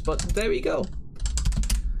vent, but there we go.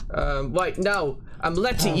 Right, now,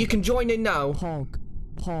 Letty, you can join in now.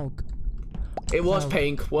 Pog. It was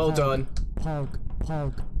pink. Well done. Pog.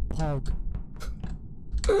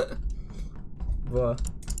 What?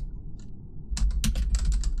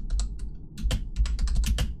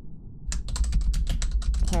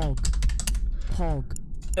 Pog.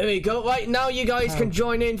 There we go. Right, now you guys can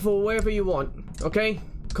join in for wherever you want. Okay?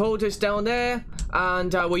 Code is down there,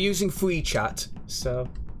 and we're using free chat. So,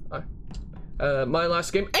 my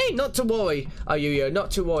last game. Hey, not to worry, Ayuya.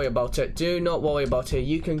 Not to worry about it. Do not worry about it.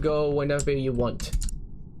 You can go whenever you want.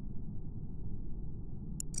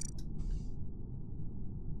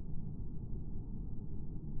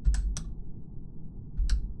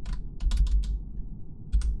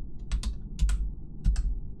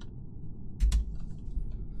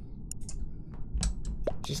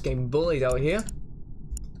 Just getting bullied out here.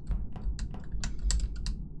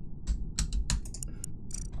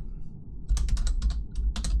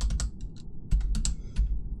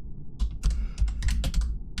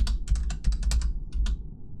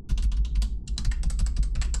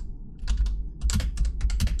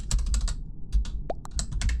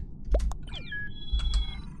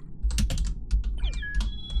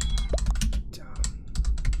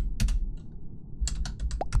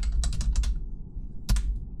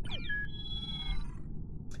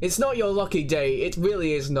 It's not your lucky day. It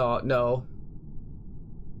really is not. No.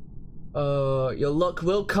 Your luck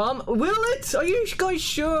will come. Will it? Are you guys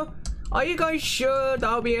sure? Are you guys sure that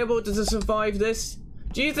I'll be able to survive this?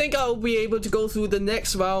 Do you think I'll be able to go through the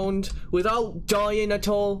next round without dying at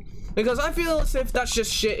all? Because I feel as if that's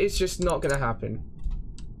just shit. It's just not gonna happen.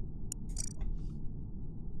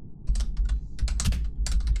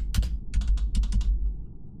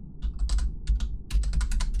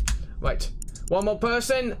 Right. One more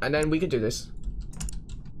person, and then we can do this.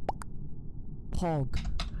 Pog.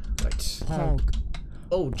 Right.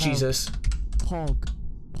 Oh, Jesus. Pog.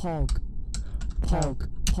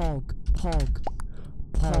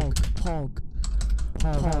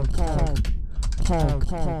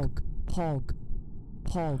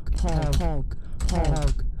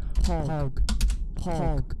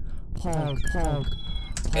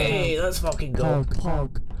 Hey, let's fucking go.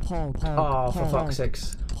 Oh, for fuck's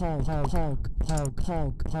sakes.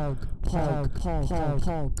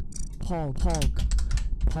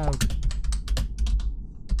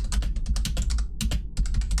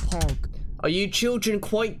 Are you children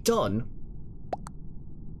quite done?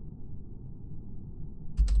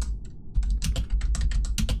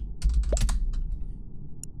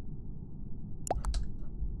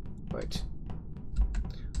 Right.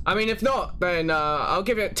 I mean, if not, then I'll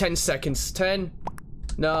give it 10 seconds. 10,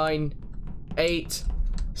 9, 8,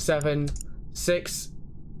 7, 6,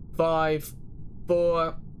 5,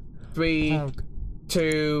 4, 3,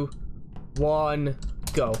 2, 1,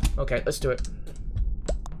 go. Okay, let's do it.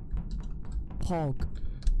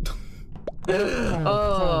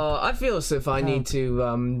 Oh, I feel as if I need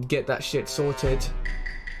to get that shit sorted.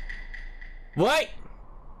 Wait!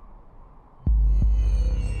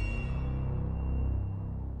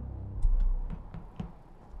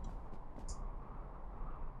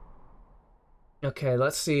 Okay,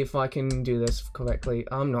 let's see if I can do this correctly.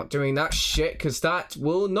 I'm not doing that shit, because that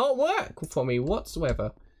will not work for me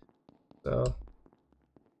whatsoever. So...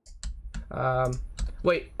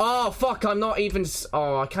 wait. Oh, fuck, I'm not even...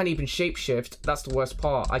 Oh, I can't even shapeshift. That's the worst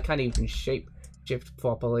part. I can't even shapeshift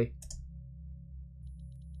properly.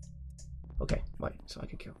 Okay, right, so I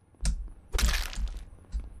can kill.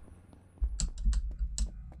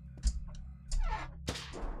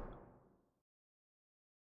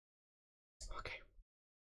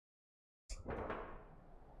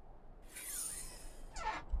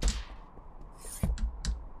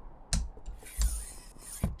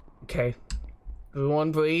 Okay,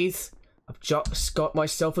 everyone breathe. I've just got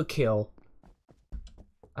myself a kill.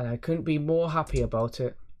 And I couldn't be more happy about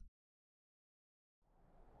it.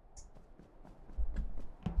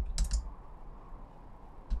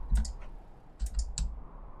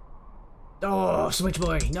 Oh, switch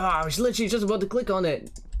boy. No, I was literally just about to click on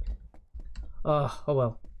it. Oh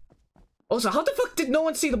well. Also, how the fuck did no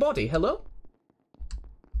one see the body? Hello?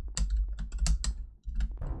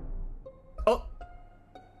 Oh.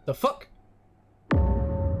 The fuck?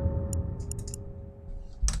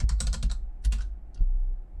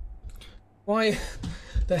 Why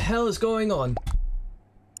The hell is going on?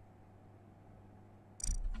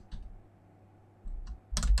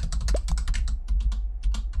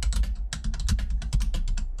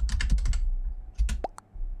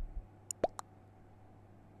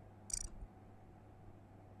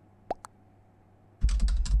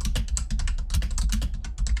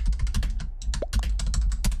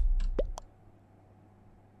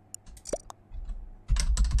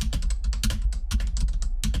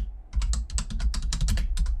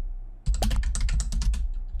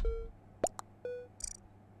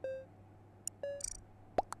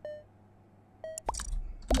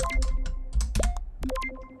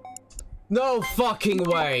 No fucking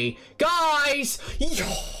way! Guys!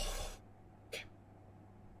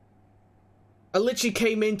 I literally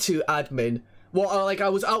came into admin. Well, like, I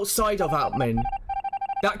was outside of admin.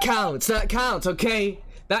 That counts, okay?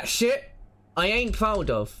 That shit, I ain't proud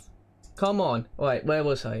of. Come on. Wait, where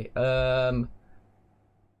was I? Right.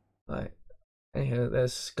 Anyhow,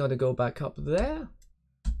 there's gotta go back up there.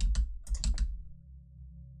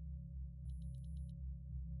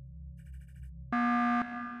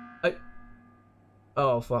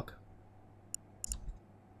 Oh, fuck.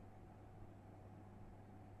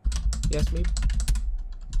 Yes, me?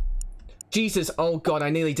 Jesus, oh god, I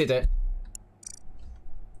nearly did it.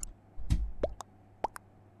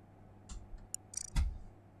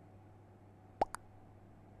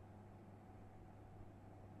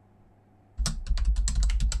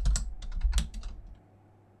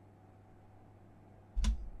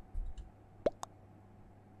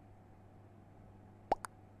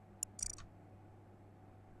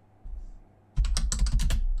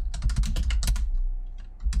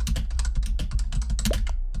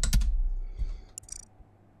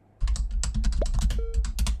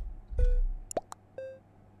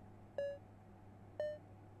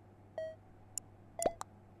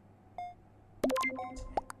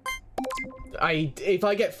 If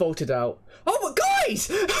I get voted out. Oh, but guys!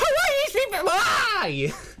 Why these people?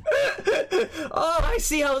 Why? Oh, I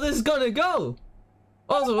see how this is gonna go.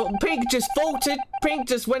 Also, Pink just voted. Pink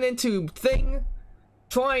just went into thing.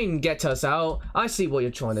 Try and get us out. I see what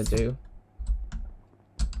you're trying to do.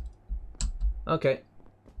 Okay.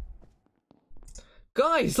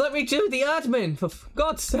 Guys, let me do the admin, for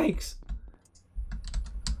God's sakes.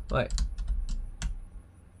 Right.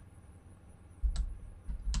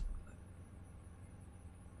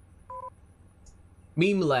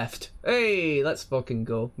 Meme left. Hey, let's fucking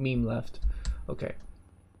go. Meme left. Okay.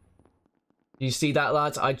 You see that,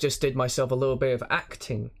 lads? I just did myself a little bit of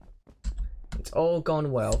acting. It's all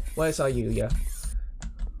gone well. Where's are you? Yeah.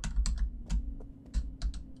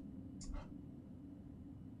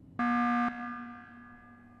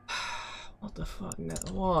 What the fuck now?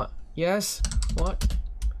 What? Yes? What?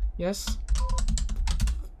 Yes?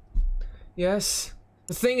 Yes?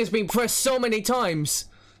 The thing has been pressed so many times.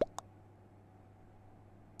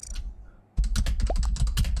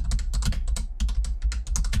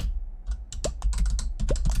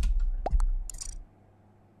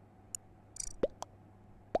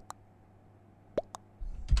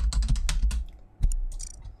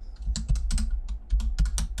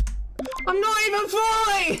 I'm not even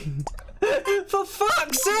falling! For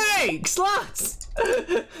fuck's sakes, lads!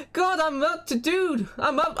 God, I'm up to dude.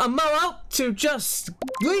 I'm out to just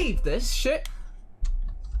leave this shit.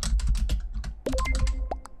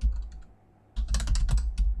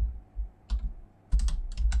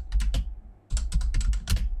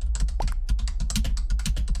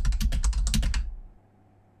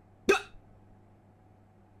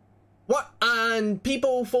 What? And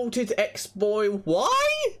people voted X-Boy.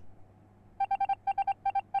 Why?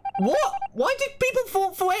 What? Why did people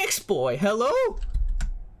vote for X-Boy? Hello?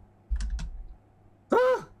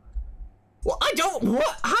 Huh? Well, I don't...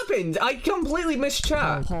 What happened? I completely missed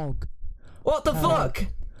chat. Hog. What the fuck?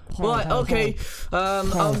 Right, okay.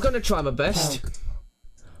 I'm gonna try my best.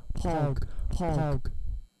 Hog.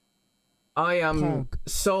 I am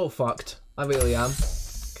so fucked. I really am.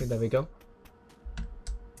 Okay, there we go.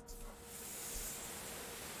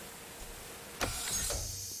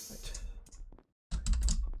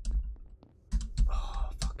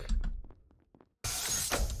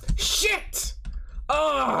 Shit!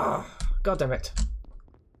 Oh, God damn it.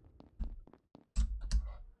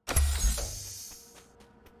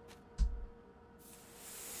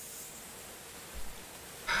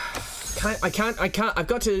 I can't, I've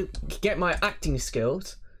got to get my acting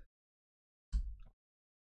skills.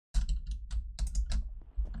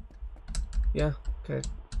 Yeah, okay.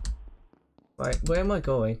 Right, where am I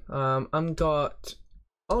going? I'm got...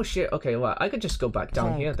 Oh shit, okay, well, I could just go back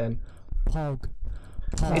down here then. Hog.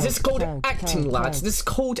 Is this called acting, lads? This is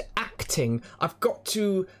called acting. acting. I've got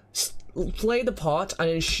to play the part and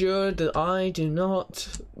ensure that I do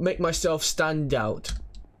not make myself stand out.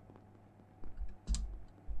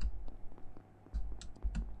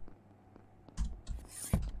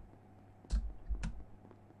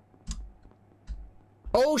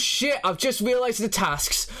 Oh shit, I've just realized the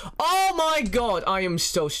tasks. Oh my god, I am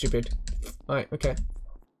so stupid. Alright, okay.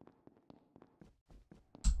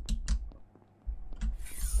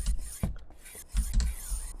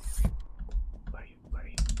 Where are you?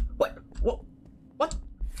 What?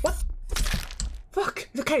 What? Fuck.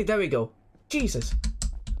 Okay, there we go. Jesus.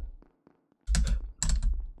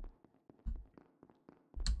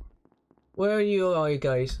 Where are you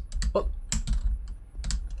guys? Oh.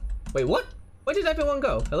 Wait, what? Where did everyone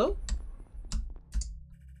go? Hello?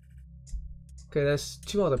 Okay, there's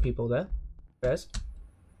 2 other people there. Yes.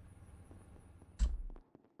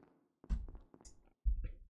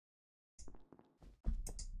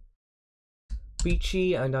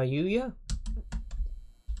 Beachy and Ayuya?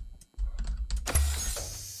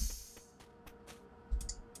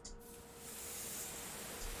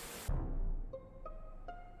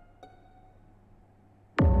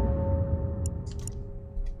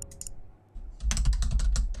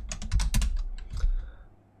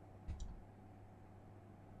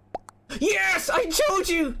 Yes! I told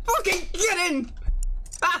you! Fucking get in!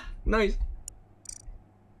 Ah! Nice.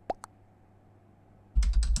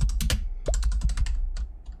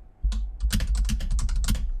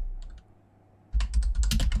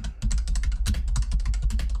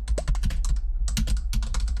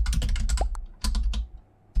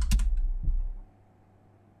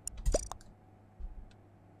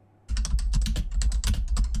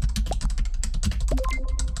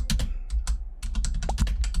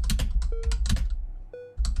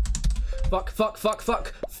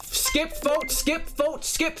 Fuck. Skip vote, skip vote,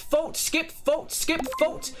 skip vote, skip vote, skip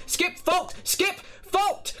vote, skip vote, skip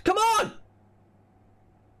vote! Come on!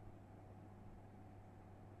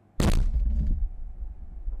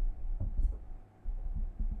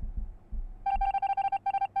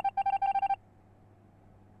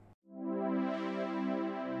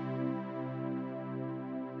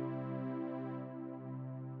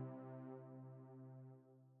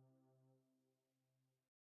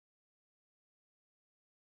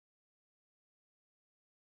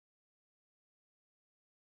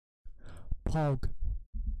 Pog.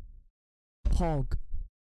 Pog.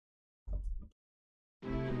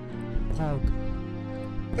 Pog.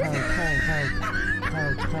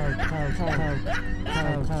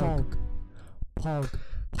 Pog.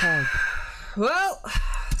 Well,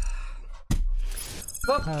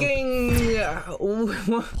 fucking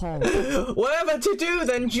whatever to do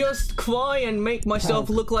then just cry and make myself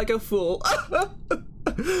look like a fool.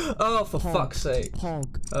 Oh, for fuck's sake. Pog.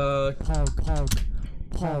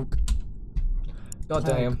 God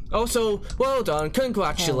damn. Also, well done.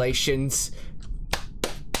 Congratulations.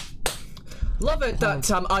 Love it that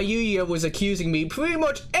Ayuya was accusing me pretty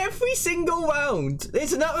much every single round.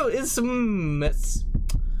 It's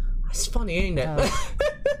funny, ain't it?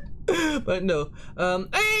 But no.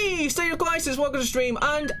 Hey, State of Crisis, welcome to the stream,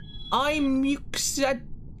 and I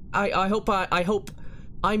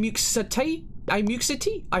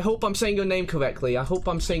hope I'm saying your name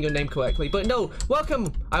correctly. But no,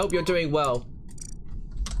 welcome. I hope you're doing well.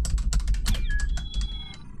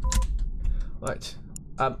 Right.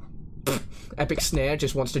 Epic Snare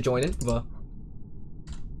just wants to join in.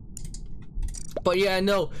 But yeah,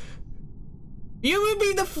 no. You would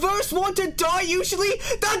be the first one to die usually?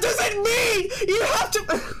 That doesn't mean you have to...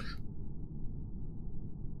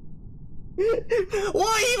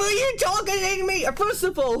 Why were you targeting me? First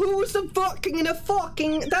of all, who was the fucking and the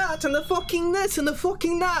fucking that and the fucking this and the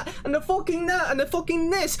fucking that and the fucking that and the fucking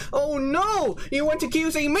this? Oh no! You weren't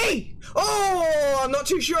accusing me! Oh, I'm not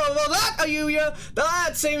too sure about that, Ayuya.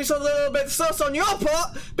 That seems a little bit sus on your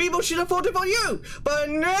part. People should have voted for you. But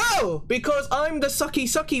no! Because I'm the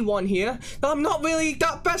sucky one here, I'm not really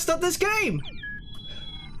that best at this game.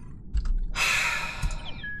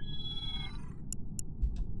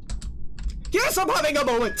 Yes, I'm having a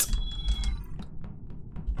moment!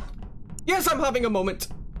 Yes, I'm having a moment.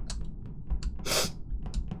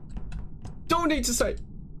 Don't need to say.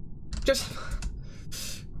 Just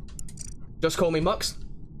call me Mux.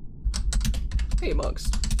 Hey,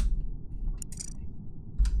 Mux.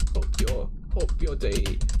 Hope your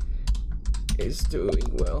day is doing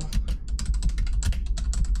well.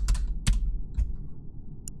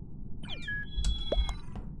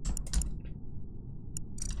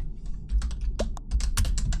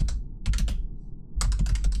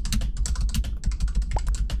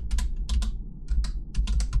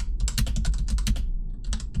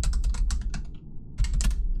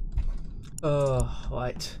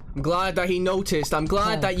 Right. I'm glad that he noticed. I'm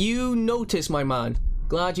glad that you noticed, my man.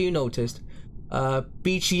 Glad you noticed.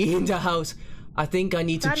 Beachy in the house. I think I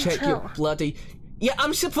need to check your bloody... Yeah,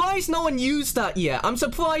 I'm surprised no one used that yet. I'm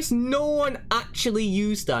surprised no one actually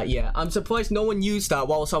used that yet. I'm surprised no one used that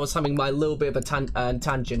whilst I was having my little bit of a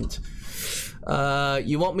tangent.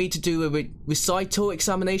 You want me to do a recital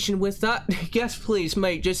examination with that? Yes, please,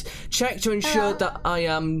 mate. Just check to ensure that I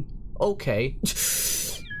am okay.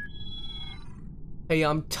 Hey,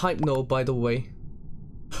 I'm type no, by the way.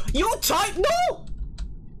 You're type no?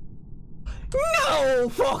 No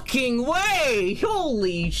fucking way!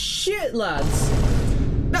 Holy shit, lads!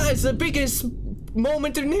 That is the biggest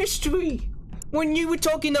moment in history! When you were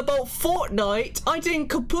talking about Fortnite, I didn't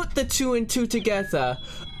put the 2 and 2 together.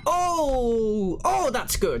 Oh! Oh,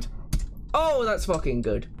 that's good. Oh, that's fucking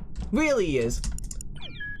good. Really is.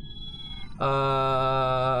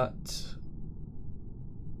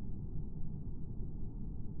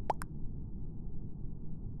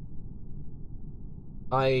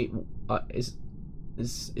 Is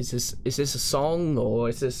this a song, or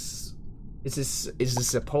is this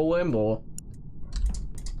a poem, or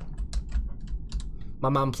my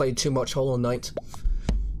man played too much Hollow Knight?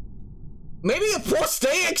 Maybe a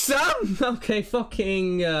prostate exam? Okay,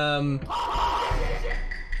 fucking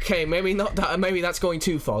okay, maybe not that. Maybe that's going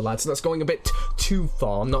too far, lads. That's going a bit too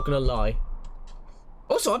far. I'm not gonna lie.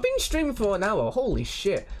 Also, I've been streaming for an hour. Holy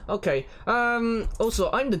shit. Okay. Also,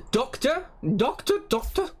 I'm the doctor. Doctor.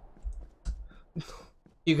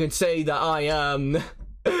 You can say that I am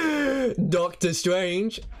Doctor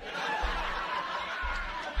Strange.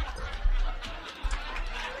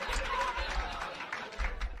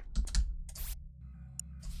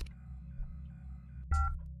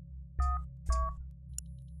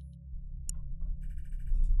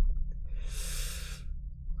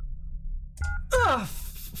 Ah,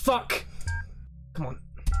 fuck. Come on.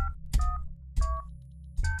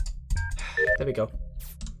 There we go.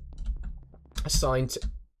 Assigned.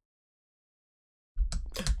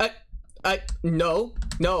 No,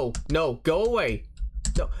 go away.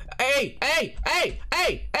 No. Hey,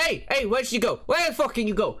 where'd you go? Where the fucking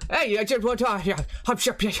you go? Hey, I just want to.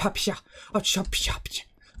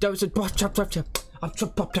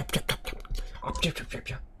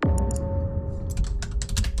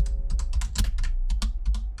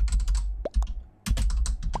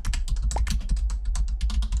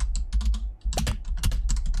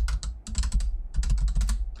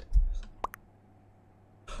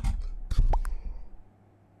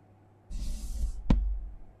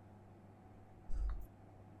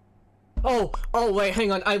 Oh wait,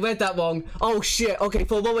 hang on, I read that wrong. Oh shit, okay,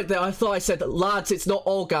 for a moment there I thought I said, lads, it's not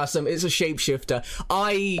orgasm, it's a shapeshifter.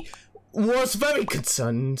 I was very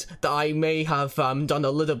concerned that I may have done a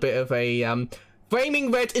little bit of a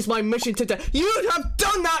flaming red is my mission today. You have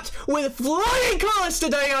done that with flying colours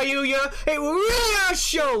today, Ayuya! It really has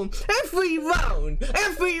shown! Every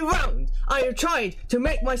round! I have tried to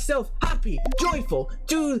make myself happy, joyful,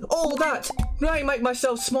 do all that, try and make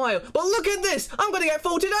myself smile. But look at this! I'm gonna get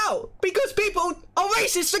voted out! Because people are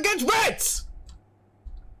racist against reds!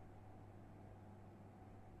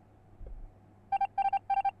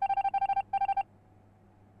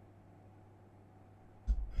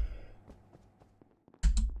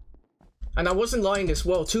 And I wasn't lying as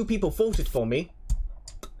well. 2 people voted for me.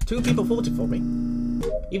 2 people voted for me.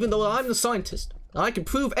 Even though I'm the scientist. I can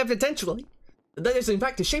prove evidentially that there is in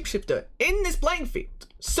fact a shapeshifter in this playing field.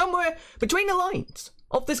 Somewhere between the lines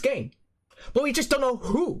of this game. But we just don't know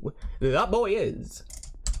who that boy is.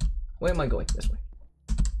 Where am I going? This way.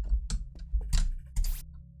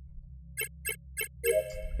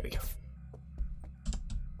 Here we go.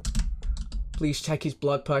 Please check his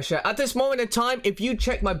blood pressure. At this moment in time, if you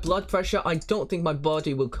check my blood pressure, I don't think my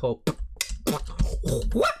body will cope.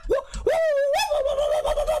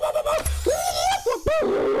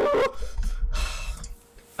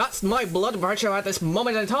 That's my blood pressure at this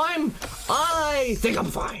moment in time. I think I'm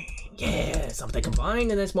fine. Yes, I think I'm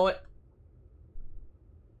fine in this moment.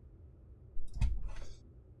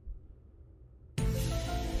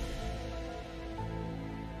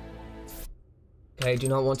 Okay, I do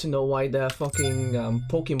not want to know why the fucking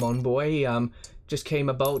Pokemon boy just came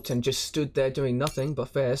about and just stood there doing nothing but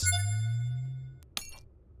first.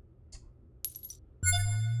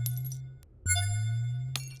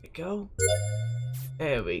 There we go.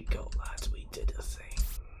 There we go, lads. We did a thing.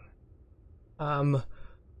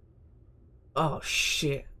 Oh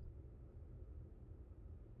shit.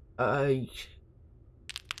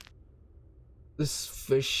 This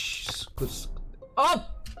fish was. Oh!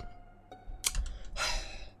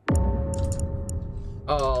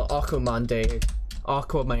 Oh, Aquaman Day.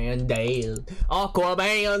 Aquaman Dale.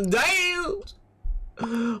 Aquaman Dale!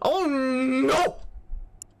 Oh no!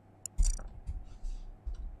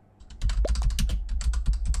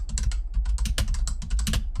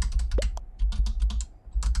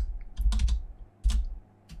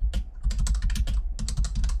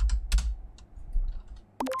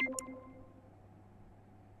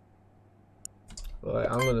 Right,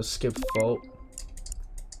 I'm gonna skip vote.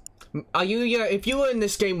 Are you, yeah, if you were in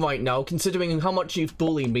this game right now, considering how much you've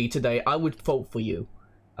bullied me today, I would vote for you.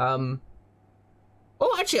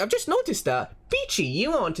 Oh, actually, I've just noticed that. Peachy,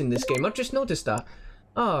 you aren't in this game, I've just noticed that.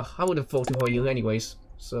 Ah, I would have voted for you anyways,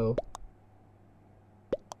 so...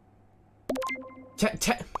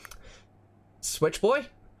 Switch boy?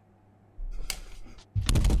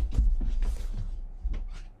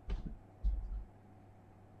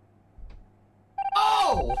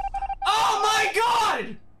 Oh! Oh my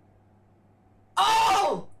god!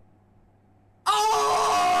 Oh!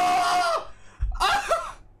 Oh!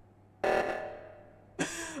 Oh!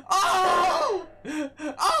 Oh!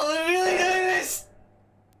 Oh, we're really doing this!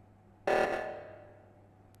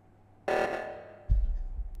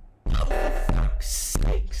 Oh, for fuck's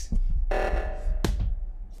sakes.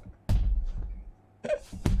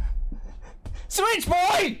 Switch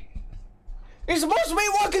boy! You're supposed to be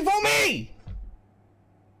working for me!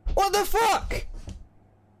 What the fuck?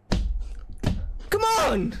 Come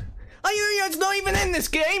on! Ayuya's not even in this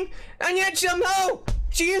game, and yet somehow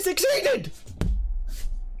she has succeeded!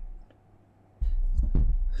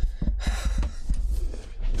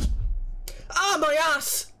 Ah, my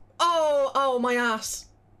ass! Oh, my ass!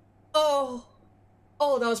 Oh,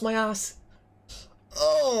 that was my ass.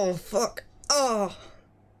 Oh, fuck. Oh.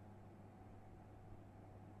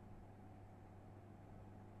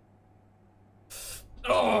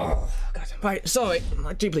 Oh, God. Right, sorry.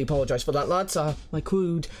 I deeply apologise for that, lads. My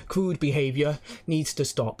crude behaviour needs to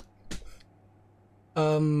stop.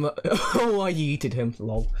 Oh, I yeeted him.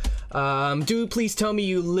 Lol. Do please tell me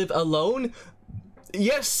you live alone?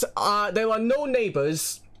 Yes, there are no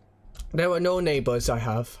neighbours. There are no neighbours I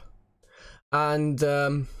have. And,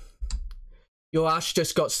 your ass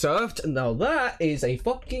just got served. Now that is a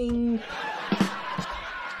fucking...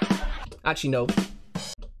 Actually, no.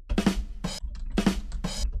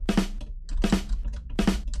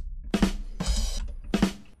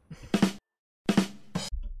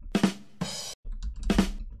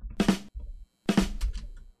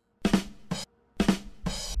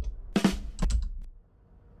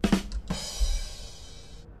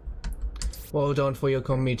 Well done for your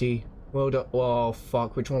committee. Well done. Oh,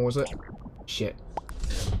 fuck. Which one was it? Shit.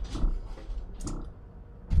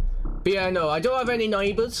 But yeah, no, I don't have any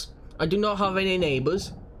neighbours. I do not have any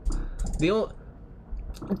neighbours. I do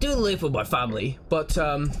live with my family, but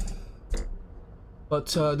they're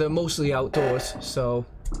mostly outdoors, so...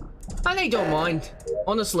 And they don't mind.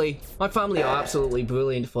 Honestly, my family are absolutely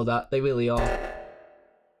brilliant for that. They really are.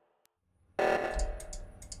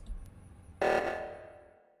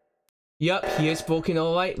 Yep, he is broken,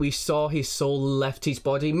 alright. We saw his soul left his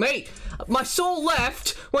body. Mate, my soul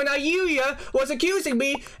left when Ayuya was accusing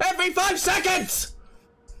me every 5 seconds!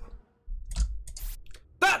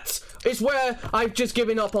 That is where I've just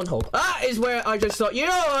given up on hope. That is where I just thought, you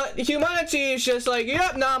know what? Humanity is just like,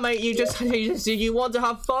 yep, nah, mate, you want to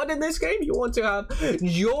have fun in this game? You want to have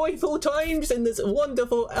joyful times in this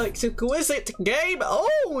wonderful, exquisite game?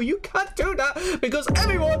 Oh, you can't do that because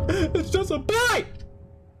everyone is just a bully!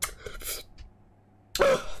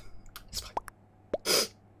 It's fine.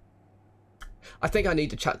 I think I need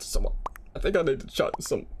to chat to someone. I'm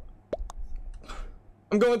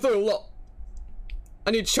going through a lot.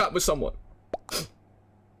 I need to chat with someone.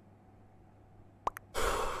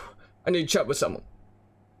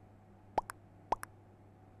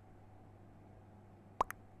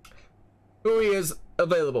 Who is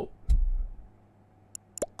available?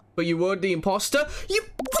 But you were the imposter? You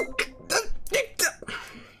fuck!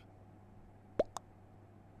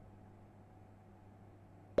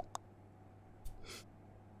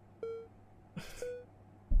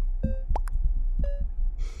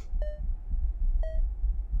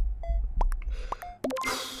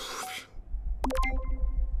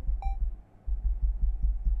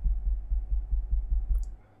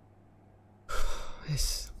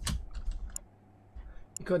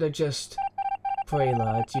 You gotta just pray,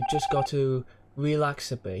 lads. You've just got to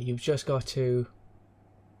relax a bit. You've just got to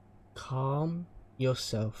calm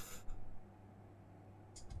yourself.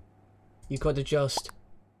 You gotta just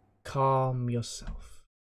calm yourself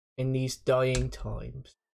in these dying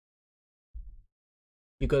times.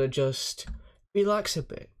 You gotta just relax a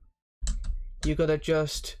bit. You gotta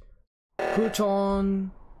just put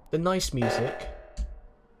on the nice music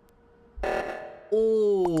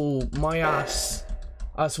Oh, my ass,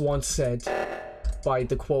 as once said by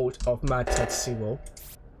the quote of Mad Tetsuo.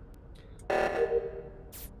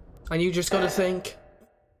 And you just gotta think,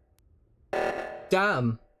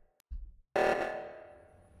 damn.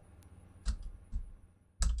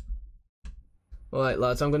 Alright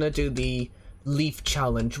lads, I'm gonna do the leaf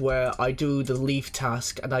challenge where I do the leaf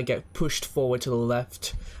task and I get pushed forward to the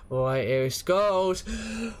left. Alright, here it goes.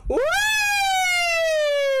 Whee!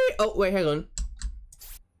 Oh, wait, hang on.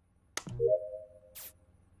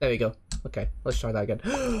 There we go. Okay, let's try that again.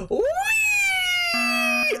 Whee!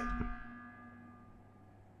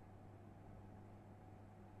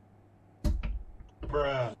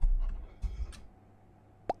 Bruh.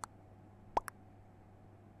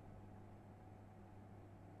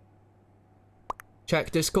 Check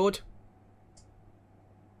Discord.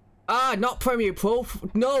 Ah, not Premiere Pro.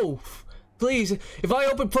 No, please. If I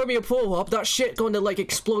open Premiere Pro up, that shit going to like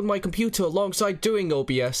explode my computer alongside doing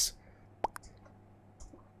OBS.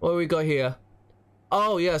 What do we got here?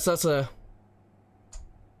 Oh yes, that's a.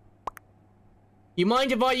 You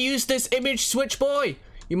mind if I use this image, Switch Boy?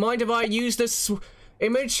 You mind if I use this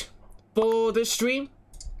image for this stream?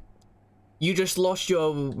 You just lost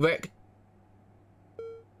your rec.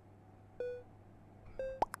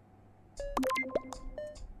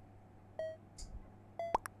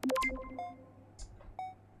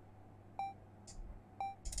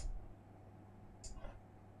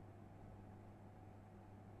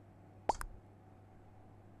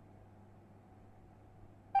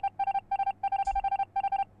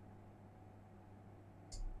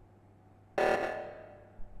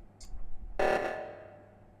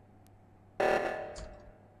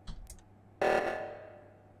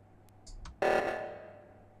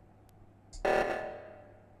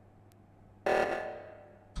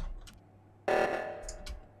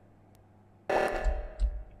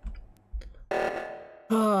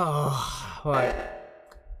 Oh, right.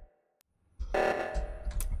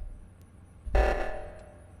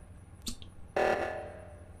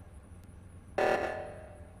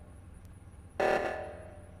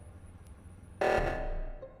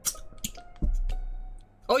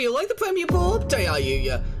 Oh, you like the Premiere Pro update, are you?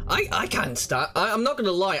 Yeah. I can't stand. I'm not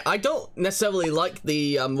gonna lie. I don't necessarily like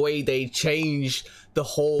the way they changed the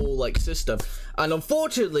whole like system. And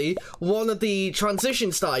unfortunately, one of the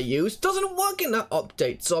transitions that I use doesn't work in that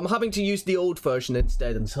update, so I'm having to use the old version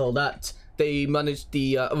instead until that they managed,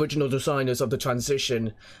 the original designers of the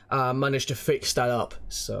transition managed to fix that up.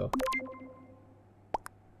 So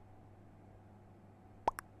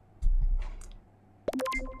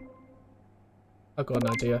I've got an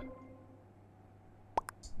idea.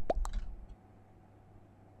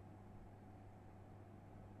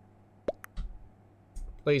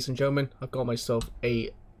 Ladies and gentlemen, I've got myself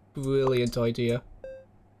a brilliant idea.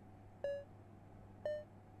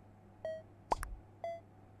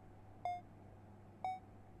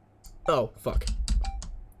 Oh, fuck.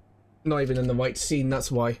 Not even in the right scene,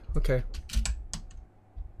 that's why. Okay.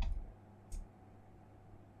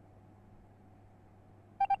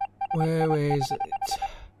 Where is it?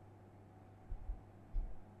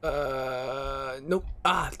 Nope.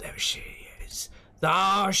 Ah, there she is.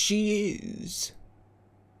 There she is.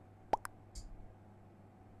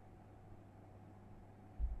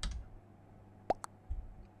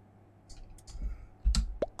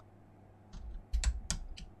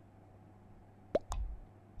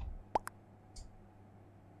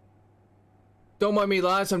 Don't mind me,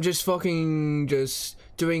 lads, I'm just fucking just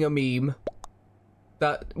doing a meme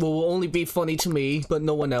that will only be funny to me, but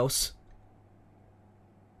no one else.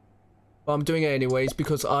 But I'm doing it anyways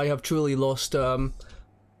because I have truly lost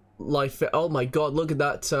life. Oh my god, look at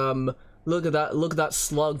that look at that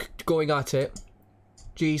slug going at it.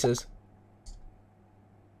 Jesus.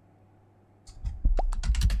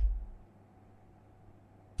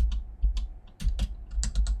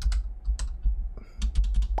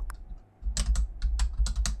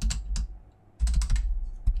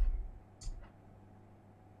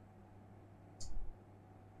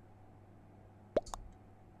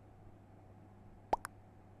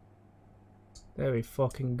 There we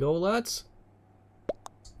fucking go, lads.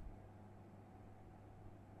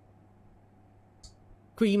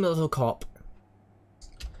 Cream little cop.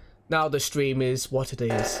 Now the stream is what it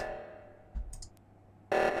is.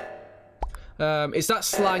 Is that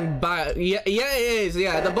slang bad? Yeah, it is.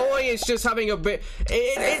 Yeah, the boy is just having a bit.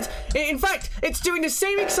 In fact, it's doing the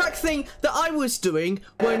same exact thing that I was doing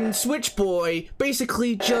when Switch Boy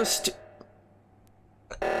basically just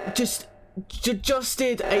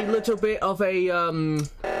did a little bit of a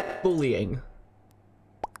bullying.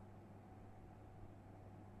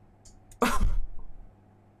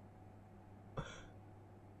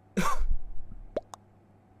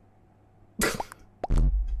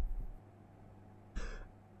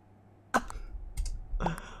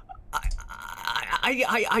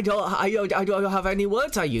 I don't have any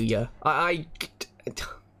words, Ayuya.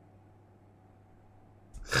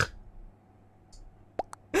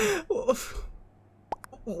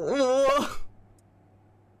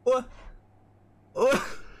 What?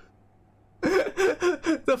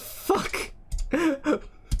 The fuck?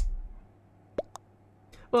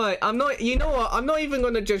 Right, I'm not, you know what, I'm not even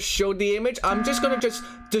gonna just show the image, I'm just gonna just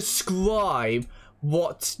describe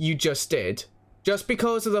what you just did. Just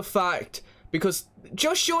because of the fact, because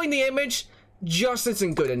just showing the image just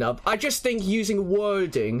isn't good enough. I just think using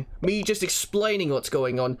wording, me just explaining what's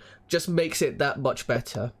going on, just makes it that much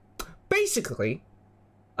better. Basically,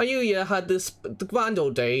 Ayuya had this grand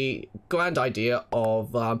idea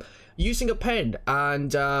of using a pen,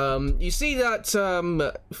 and you see that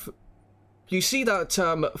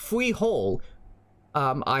free hole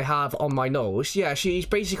I have on my nose. Yeah, she's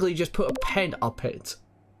basically just put a pen up it.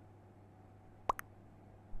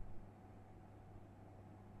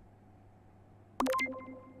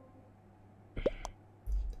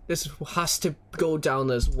 This has to go down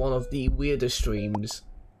as one of the weirdest streams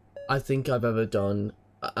I think I've ever done,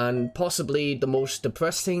 and possibly the most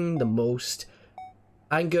depressing, the most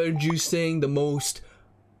anger-inducing, the most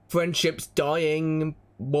friendships dying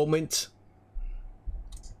moment.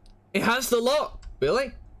 It has the lot,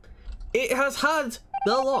 really. It has had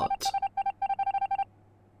the lot.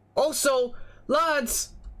 Also, lads,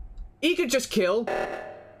 he could just kill.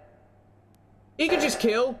 He could just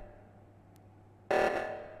kill.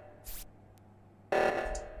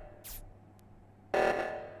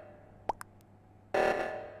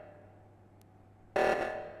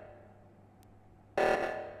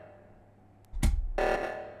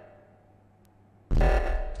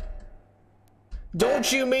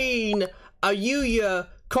 Don't you mean Ayuya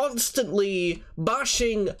constantly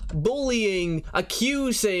bashing, bullying,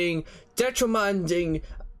 accusing, detrimenting,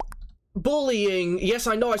 bullying, yes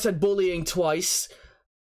I know I said bullying twice,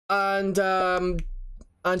 and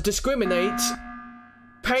discriminate,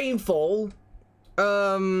 painful,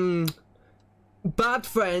 bad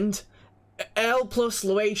friend, L plus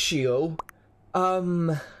ratio,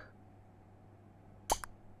 I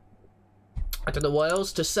don't know what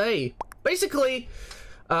else to say. Basically,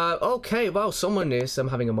 okay, well, someone is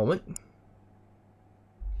having a moment.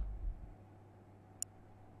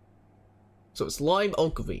 So it's lime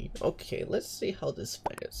or green. Okay, let's see how this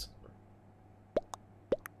fares.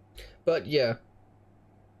 But yeah.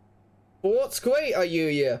 But what's great,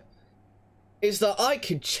 Ayuya, is that I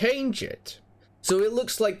could change it. So it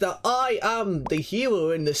looks like that I am the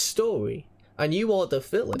hero in this story, and you are the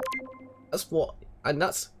villain. That's what, and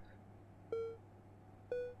that's...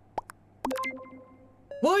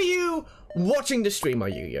 Were you watching the stream,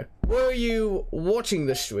 Ayuya? Were you watching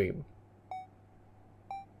the stream?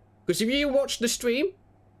 Because if you watched the stream,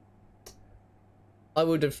 you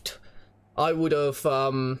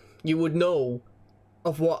would know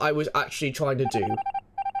of what I was actually trying to do.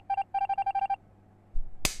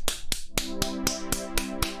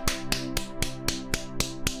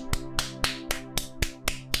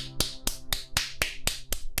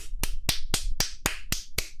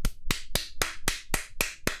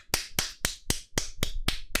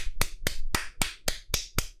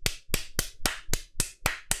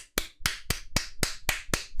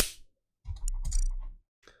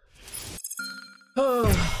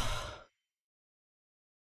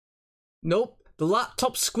 Nope, the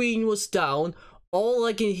laptop screen was down. All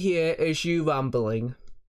I can hear is you rambling.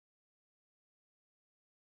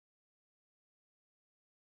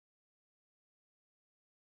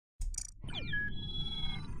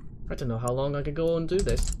 I don't know how long I can go and do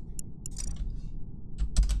this.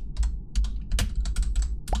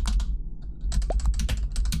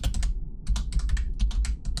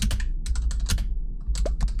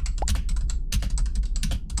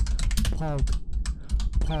 Pog.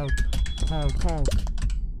 Pog. Pog. Pog.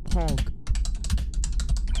 Pog.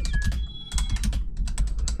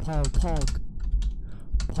 Pog. Pog.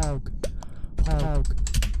 Pog. Pog. Pog.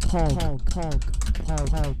 Pog.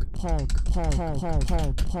 Pog. Pog. Pog.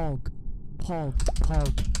 Pog. Pog. Pog.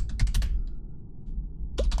 Pog.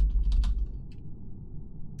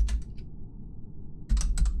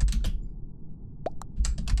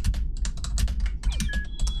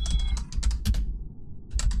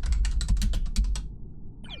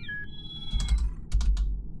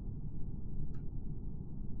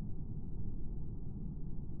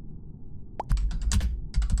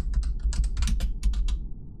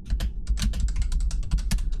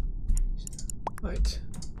 Right.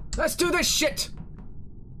 Let's do this shit!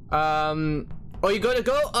 Are you gonna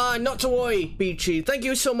go? Not to worry, Beachy. Thank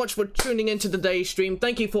you so much for tuning into today's stream.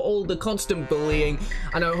 Thank you for all the constant bullying.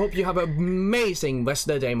 And I hope you have an amazing rest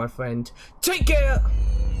of the day, my friend. Take care!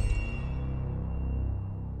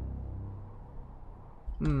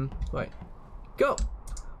 Right. Go!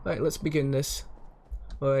 Right, let's begin this.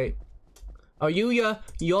 Alright. Are you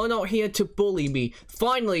you're not here to bully me.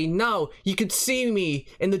 Finally, now you can see me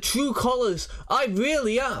in the true colors I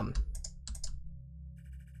really am.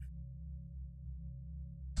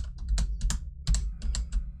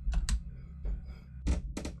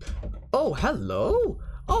 Oh, hello.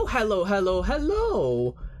 Oh, hello, hello,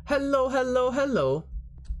 hello. Hello, hello, hello.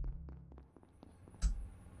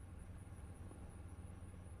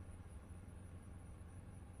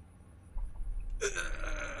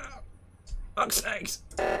 Fuck's sakes.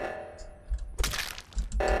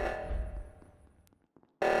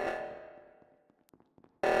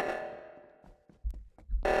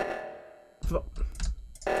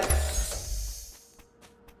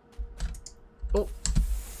 Oh.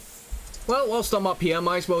 Well, whilst I'm up here, I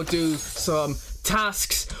might as well do some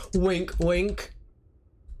tasks. Wink, wink.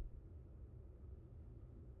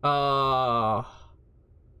 I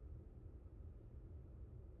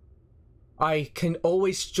can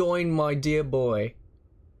always join my dear boy.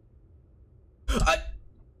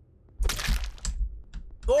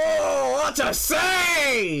 Oh, what a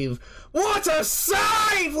save! What a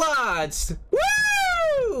save, lads!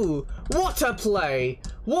 Woo! What a play!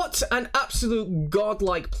 What an absolute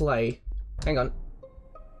godlike play. Hang on.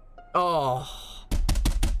 Oh.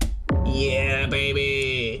 Yeah,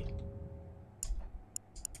 baby!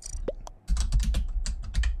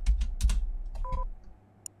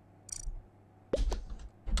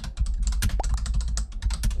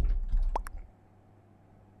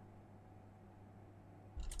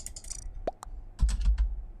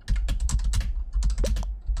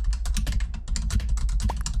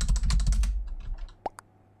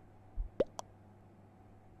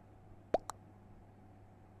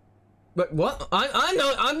 But what? I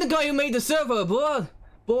know. I'm the guy who made the server.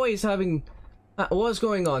 Boy is having. What's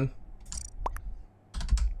going on?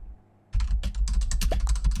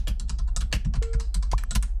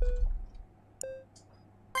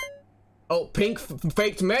 Oh, pink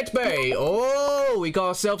faked medbay. Oh, we got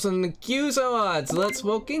ourselves an accuser, lads. Let's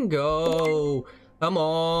fucking go. Come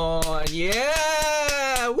on.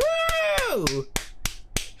 Yeah. Woo.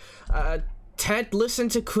 Ted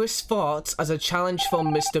listened to Chris farts as a challenge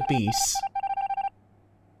from Mr. Beast.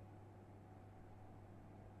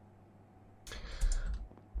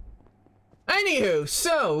 Anywho,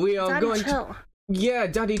 so we are Daddy going chill. to... Yeah,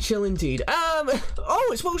 daddy chill indeed. Oh,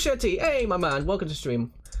 it's Bullshitty. Hey, my man, welcome to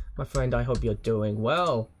stream. My friend, I hope you're doing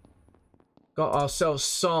well. Got ourselves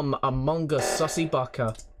some Among Us sussy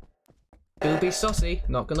bucker. Do be sussy,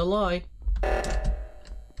 not gonna lie.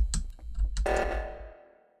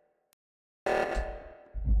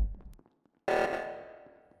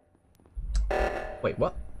 Wait,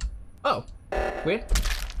 what? Oh, weird.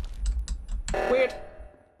 Weird.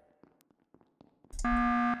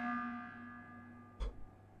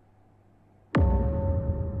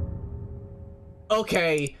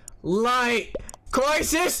 Okay, light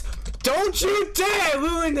crisis! Don't you dare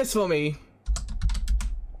ruin this for me!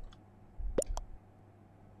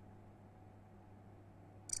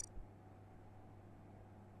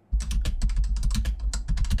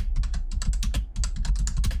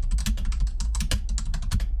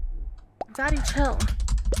 Daddy, chill.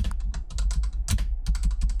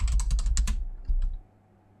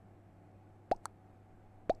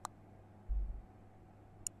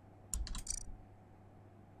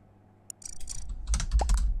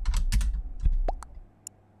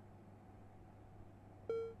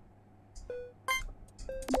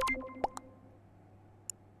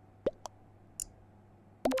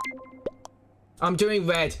 I'm doing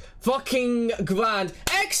red. Fucking grand.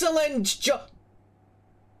 Excellent job.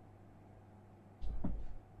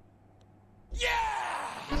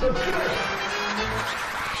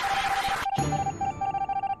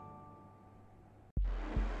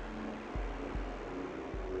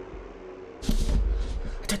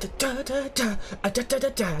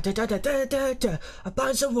 A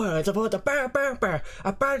bunch of words about the bird.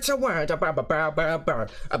 A bunch of words about the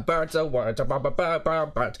bird. A bunch of words about the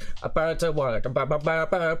bird. A bunch of words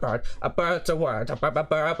about the bird. A bunch of words about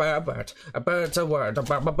the bird. A bunch of words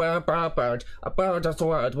about the bird. A bunch of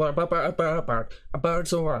words about the bird. A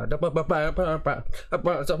bunch of words about the bird. A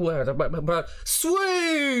bunch of words about the bird.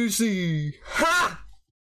 Swayze! Ha!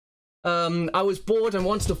 I was bored and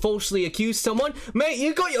wanted to falsely accuse someone. Mate,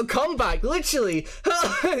 you got your comeback, literally.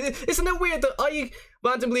 Isn't it weird that I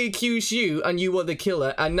randomly accused you and you were the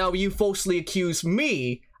killer, and now you falsely accuse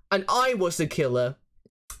me and I was the killer?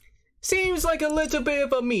 Seems like a little bit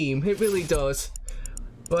of a meme, it really does.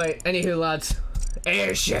 Right, anywho lads,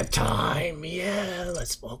 airship time, yeah,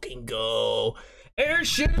 let's fucking go.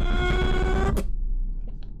 Airship!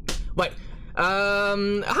 Right,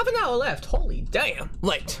 half an hour left, holy damn,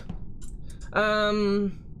 right.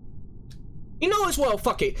 You know as well,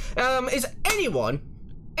 fuck it. Is anyone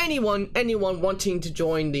wanting to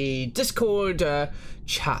join the Discord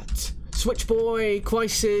chat? Switchboy,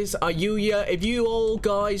 Crisis, Ayuya, if you all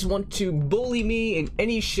guys want to bully me in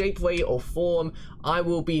any shape, way or form, I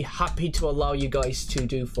will be happy to allow you guys to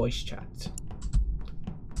do voice chat.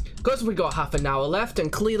 Because we got half an hour left,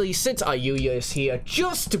 and clearly since Ayuya is here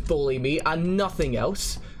just to bully me and nothing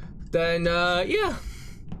else, then yeah.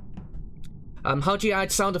 How do you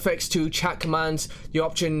add sound effects to chat commands? The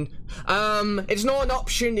option, it's not an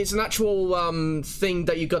option, it's an actual thing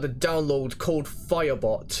that you gotta download called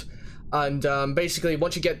Firebot. And basically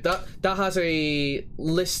once you get that, that has a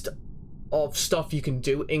list of stuff you can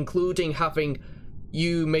do, including having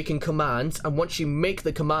you making commands, and once you make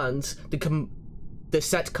the commands, the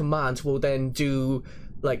set commands will then do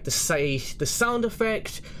like the sound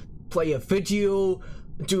effect, play a video,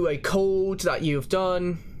 do a code that you've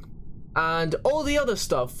done, and all the other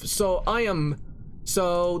stuff. So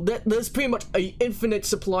there's pretty much an infinite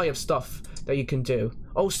supply of stuff that you can do.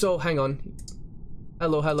 Also, hang on.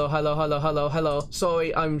 Hello.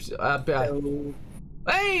 Sorry, I'm Hello.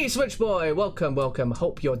 Hey, Switchboy, welcome.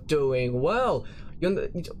 Hope you're doing well.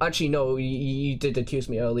 Actually, no, you did accuse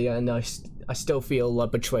me earlier, and I still feel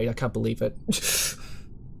betrayed. I can't believe it.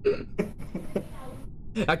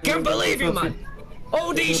 I can't believe you, man.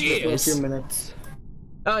 All these years. A few minutes.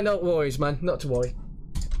 No worries, man. Not to worry.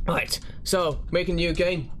 Right, so, making new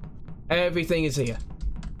game. Everything is here.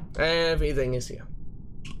 Everything is here.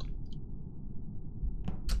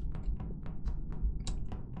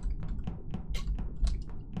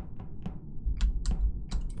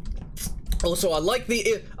 Also, I like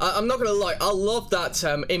the... I'm not gonna lie, I love that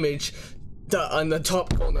image that on the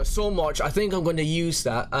top corner so much. I think I'm gonna use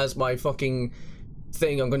that as my fucking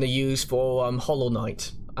thing I'm gonna use for Hollow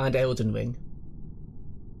Knight and Elden Ring.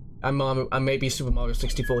 And maybe Super Mario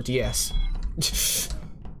 64 DS.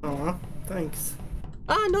 Aw, thanks.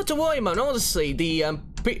 Not to worry, man. Honestly, the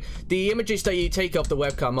images that you take off the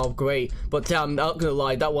webcam are great, but I'm not gonna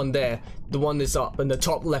lie, that one there, the one that's up in the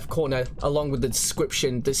top left corner, along with the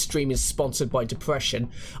description, this stream is sponsored by depression.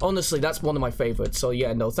 Honestly, that's one of my favorites. So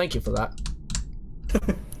yeah, no, thank you for that.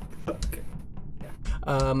 Okay.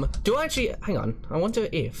 Do I actually hang on? I wonder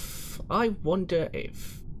if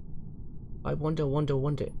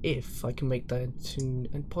if I can make that into an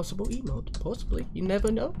impossible emote. Possibly. You never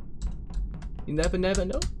know. You never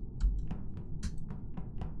know.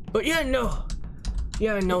 But yeah, no.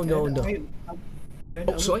 Yeah, no. I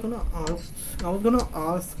was sorry? gonna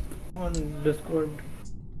ask on Discord,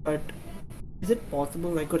 but is it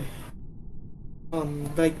possible I could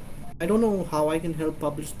like, I don't know how I can help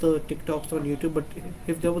publish the TikToks on YouTube, but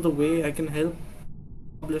if there was a way I can help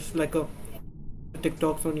publish like a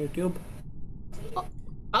TikToks on YouTube.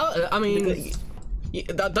 I mean,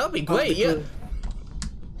 that'd be great, yeah.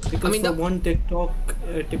 Because I mean, for one, TikTok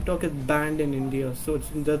is banned in India, so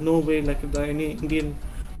there's no way, like, if there are any Indian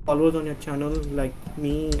followers on your channel like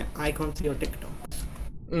me, I can't see your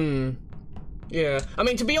TikToks. Yeah. I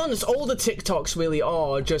mean, to be honest, all the TikToks really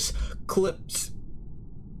are just clips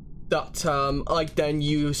that I then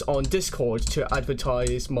use on Discord to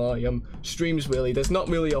advertise my streams. Really, there's not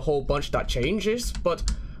really a whole bunch that changes, but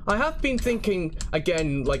I have been thinking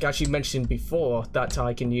again, like actually mentioned before, that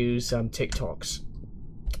I can use TikToks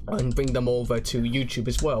and bring them over to YouTube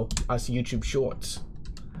as well as YouTube Shorts.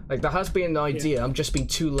 Like, that has been an idea. Yeah. I'm just being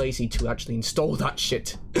too lazy to actually install that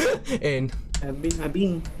shit in. I've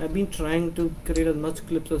been trying to create as much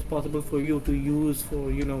clips as possible for you to use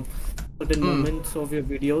for, you know, certain moments of your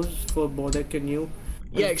videos for Bodek and you.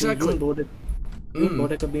 Yeah, exactly.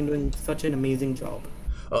 Bodek have been doing such an amazing job.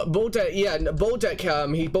 Bodek's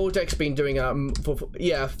been doing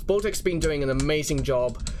Bodek's been doing an amazing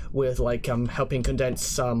job with like helping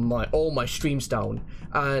condense all my streams down,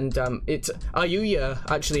 and Ayuya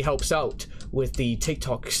actually helps out with the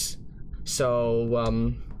TikToks,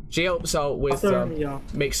 so she helps out with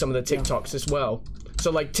make some of the TikToks as well.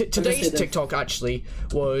 So like today's TikTok actually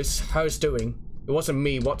was hers doing. It wasn't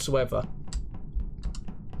me whatsoever.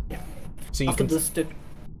 Yeah. So you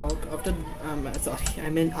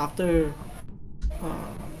after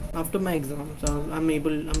after my exams,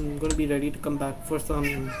 I'm gonna be ready to come back for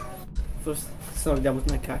some. Sorry, that was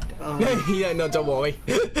my cat. Yeah, no, don't worry.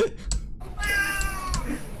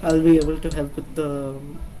 I'll be able to help with the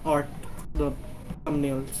art, the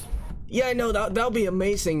thumbnails. Yeah, no, that'll be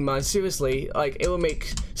amazing, man. Seriously, like it will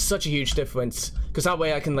make such a huge difference because that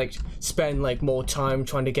way I can like spend like more time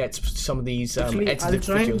trying to get some of these Actually, edited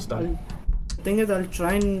videos done. The thing is, I'll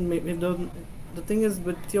try and make the thing is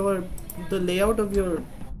with the layout of your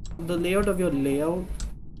layout.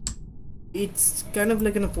 It's kind of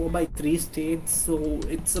like in a 4:3 state, so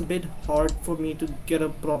it's a bit hard for me to get a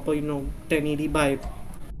proper 1080 by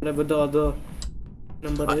whatever the other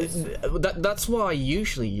number is. That's what I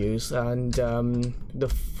usually use, and the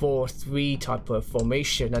 4:3 type of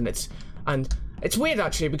formation, and it's weird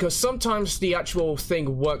actually because sometimes the actual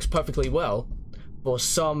thing works perfectly well for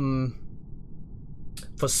some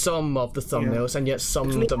of the thumbnails, and yet some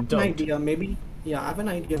Actually, of them I have an don't. idea. I have an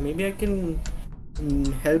idea. Maybe I can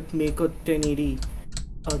help make a 1080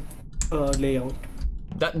 layout.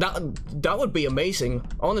 That would be amazing.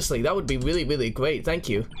 Honestly, that would be really great. Thank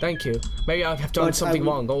you. Maybe I have done something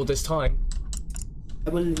wrong all this time. I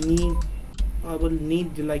will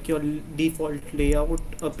need like your default layout,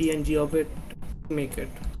 a PNG of it, to make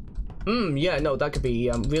it. Yeah, no, that could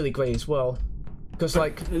be really great as well. Because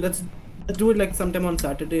like, let's do it like sometime on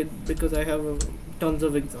Saturday because I have tons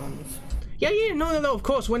of exams. yeah, no, of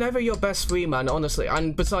course, whenever you're best free, man, honestly.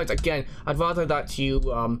 And besides, again, I'd rather that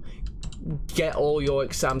you get all your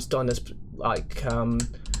exams done as like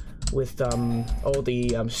with all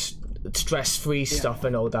the stress-free stuff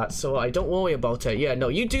and all that, so I don't worry about it. Yeah, no,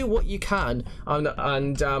 you do what you can,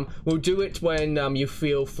 and we'll do it when you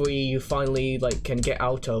feel free, you finally like can get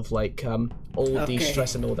out of like all the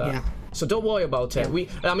stress and all that. Yeah. So don't worry about it.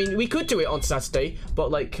 I mean we could do it on Saturday, but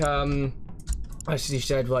like as you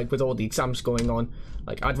said, like with all the exams going on,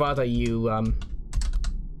 like I'd rather you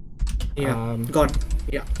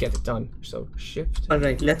get it done. So shift.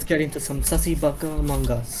 Alright, let's get into some Sussy Baka Among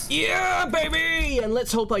Us. Yeah, baby! And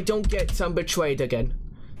let's hope I don't get betrayed again.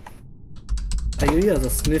 Ayuya is a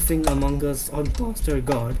sniffing Among Us imposter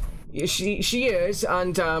god. She is,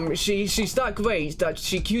 and she's that great that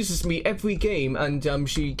she accuses me every game, and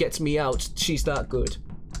she gets me out. She's that good.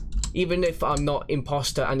 Even if I'm not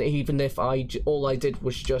imposter, and even if all I did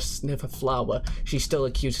was just sniff a flower, she still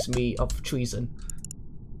accuses me of treason.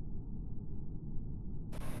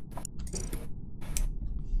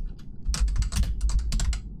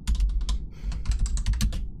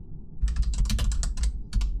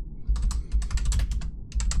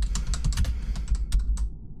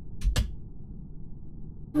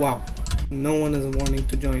 Wow, no one is wanting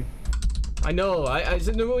to join. I know, it's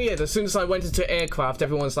weird. As soon as I went into aircraft,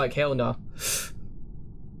 everyone's like, hell no.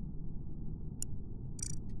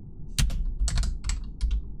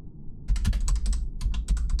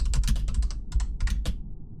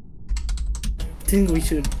 I think we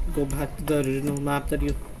should go back to the original map that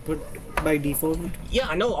you put by default. Yeah,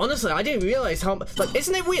 I know, honestly, I didn't realize how, like,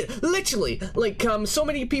 isn't it weird? Literally, like, so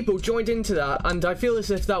many people joined into that, and I feel as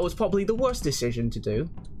if that was probably the worst decision to do.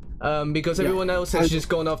 Because everyone else has just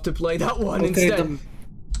gone off to play that one instead.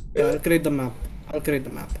 I'll create the map.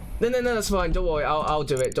 No, that's fine, don't worry, I'll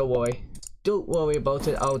do it, don't worry. Don't worry about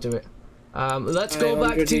it, I'll do it. Let's go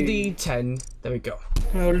back to the 10. There we go.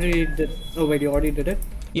 I already did. Oh wait, you already did it?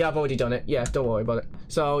 Yeah, I've already done it. Yeah, don't worry about it.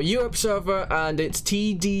 So, Europe server, and it's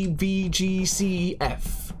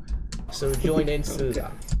TDVGCF. So, join into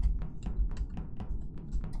that.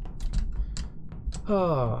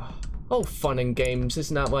 Oh, fun and games,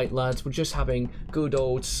 isn't that right, lads? We're just having good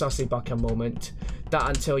old Sussy Baka moment. That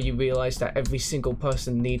until you realise that every single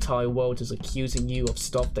person in the entire world is accusing you of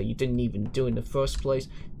stuff that you didn't even do in the first place.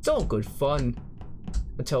 It's all good fun.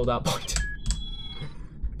 Until that point.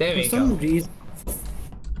 There we go. For some reason,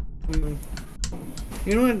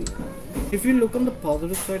 you know what? If you look on the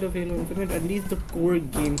positive side of Halo Infinite, at least the core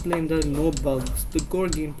gameplay and there are no bugs. The core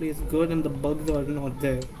gameplay is good and the bugs are not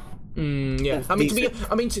there. Yeah. I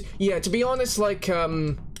mean, to be honest, like,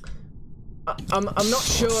 I'm not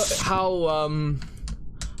sure how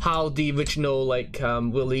the original like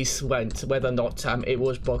release went, whether or not it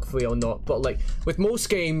was bug free or not. But like with most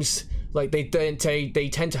games, like they tend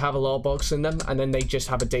to have a lot of bugs in them, and then they just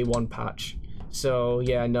have a day one patch. So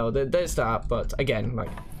yeah, no, there's that. But again, like,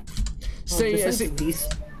 besides the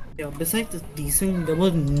decent, there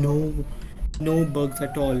was no bugs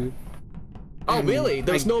at all. Oh really?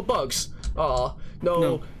 There's no bugs? Oh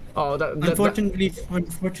no. Oh,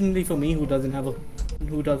 unfortunately for me, who doesn't have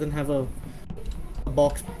a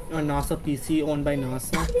box, a NASA PC owned by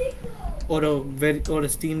NASA. or a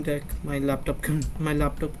Steam Deck, my laptop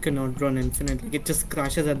cannot run Infinite. Like, it just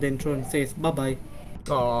crashes at the intro and says bye bye.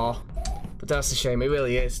 Oh, but that's a shame. It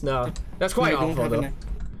really is. No, that's quite awful though.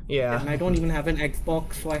 Yeah. And I don't even have an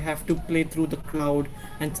Xbox, so I have to play through the cloud.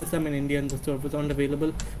 And since I'm in India and the servers aren't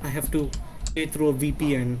available, I have to play through a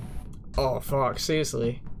VPN. Oh fuck!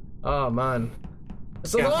 Seriously. Oh man.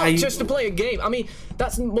 It's a Yeah, lot just to play a game. I mean,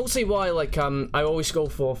 that's mostly why, like, I always go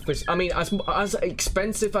for. I mean, as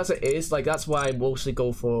expensive as it is, like, that's why I mostly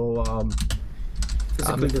go for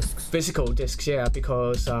Physical discs. physical discs. Yeah,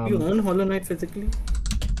 because You own Hollow Knight physically?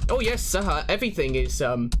 oh yes, everything is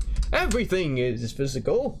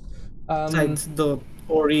physical. Besides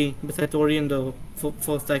Ori and the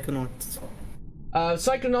first Psychonauts.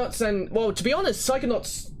 Psychonauts and, well, to be honest,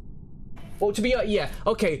 Psychonauts. Well, to be yeah,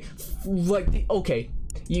 okay, like, okay,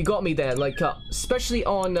 you got me there. Like, especially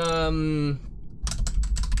on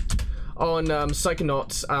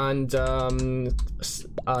Psychonauts and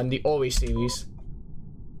the Ori series.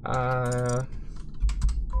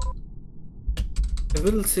 I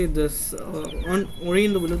will say this, on Ori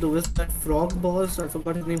and the Will of the Wisp, that frog boss, I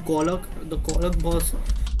forgot his name, the Kolak boss,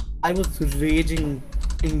 I was raging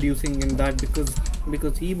inducing in that because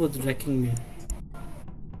he was wrecking me.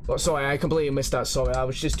 Oh, sorry, I completely missed that. Sorry, I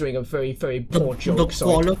was just doing a very, very poor joke.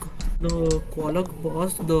 Sorry. The Kolak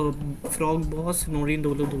boss, the frog boss in Ori and the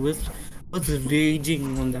Will of the Wisp, was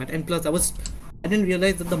raging on that. And plus, I didn't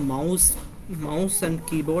realize that the mouse and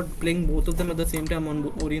keyboard, playing both of them at the same time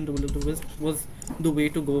on Ori and the Will of the Wisp was the way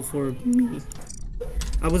to go for me.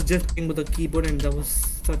 I was just playing with the keyboard and that was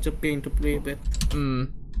such a pain to play with.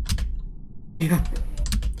 Yeah.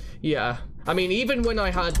 Yeah. I mean, even when I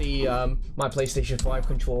had the my PlayStation 5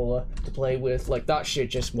 controller to play with, like, that shit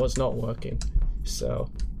just was not working. So.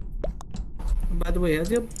 By the way, has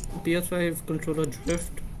your PS5 controller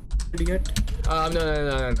drift yet?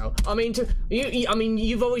 No. I mean, I mean,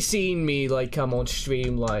 you've always seen me, like, come on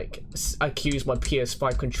stream, like, accuse my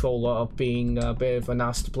PS5 controller of being a bit of an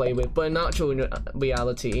ass to play with, but in actual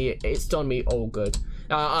reality, it's done me all good.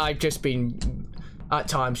 I've just been, at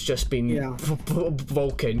times, broken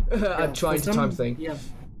at trying to time thing. Yeah.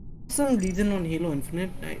 For some reason on Halo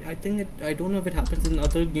Infinite, I think I don't know if it happens in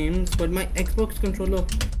other games, but my Xbox controller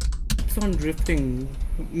keeps on drifting,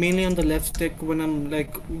 mainly on the left stick when I'm,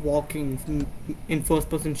 like, walking in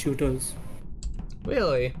first-person shooters.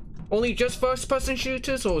 Really? Only just first-person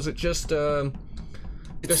shooters, or is it just It's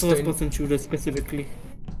first-person shooters specifically.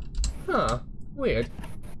 Huh? Weird.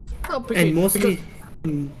 And mostly,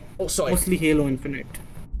 oh, sorry. Mostly Halo Infinite.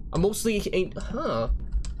 Huh?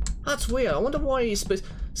 That's weird. I wonder why it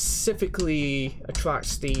specifically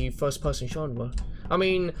attracts the first-person genre. I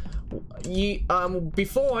mean,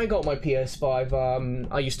 before I got my PS5,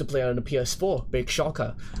 I used to play on the PS4. Big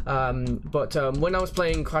shocker. But when I was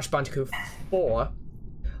playing Crash Bandicoot 4,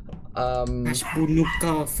 Crash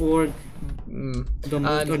Bandicoot 4, the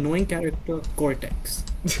most annoying character, Cortex.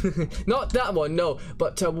 Not that one, no.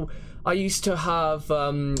 But I used to have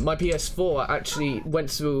my PS4 actually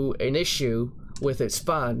went through an issue with its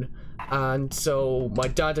fan, and so my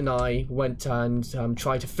dad and I went and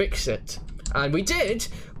tried to fix it. And we did,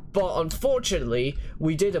 but unfortunately,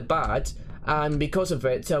 we did a bad, and because of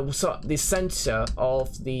it, the sensor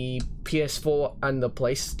of the PS4 and the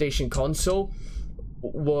PlayStation console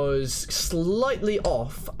was slightly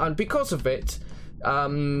off, and because of it,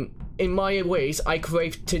 in my ways, I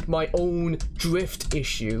created my own drift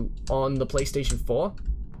issue on the PlayStation 4.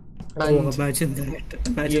 And imagine that.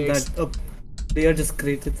 Imagine that. A player just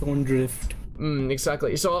created its own drift.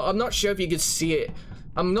 Exactly. So I'm not sure if you could see it.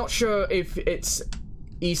 I'm not sure if it's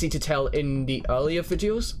easy to tell in the earlier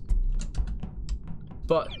videos,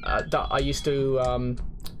 but that I used to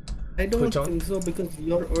I don't think so, because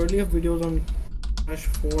your earlier videos on Crash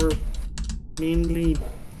 4 mainly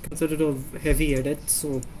consisted of heavy edits,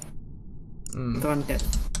 so can't tell.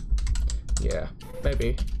 Yeah,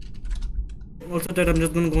 maybe. Also that I'm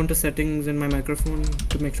just gonna go into settings in my microphone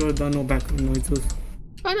to make sure there are no background noises.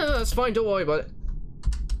 I know, that's fine, don't worry about it.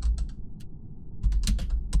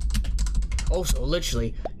 Also,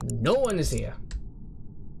 literally, no one is here.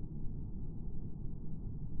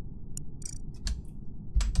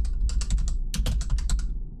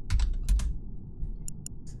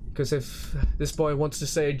 Because if this boy wants to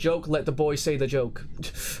say a joke, let the boy say the joke.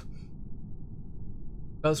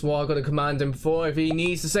 That's what I'm gonna command him for. If he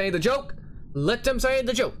needs to say the joke, let him say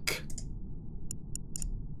the joke.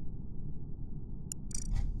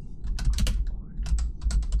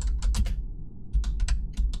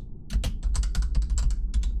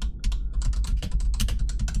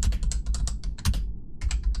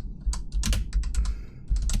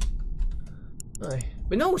 Aye.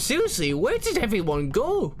 But no, seriously, where did everyone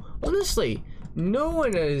go? Honestly, no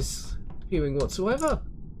one is appearing whatsoever.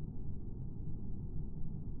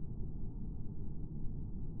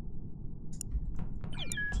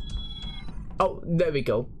 Oh, there we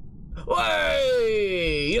go.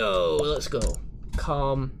 Hey, yo, let's go.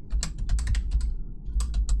 Calm.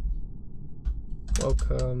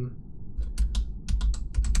 Welcome.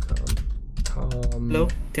 Calm. Hello,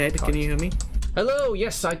 Ted, can you hear me? Hello,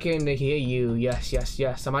 yes, I can hear you. Yes, yes,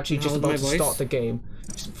 yes. I'm actually just about to start the game.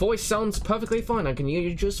 Voice sounds perfectly fine. I can hear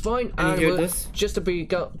you just fine. Can you hear this? Just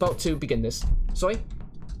about to begin this. Sorry?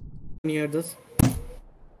 Can you hear this?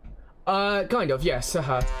 Kind of, yes.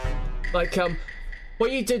 Like,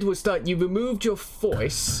 what you did was that you removed your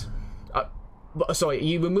voice. Sorry,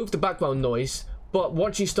 you removed the background noise, but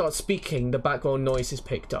once you start speaking, the background noise is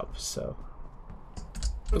picked up, so.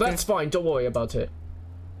 But that's fine, don't worry about it.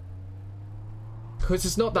 Because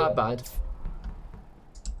it's not that bad.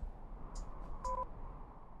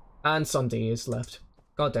 And Sunday is left.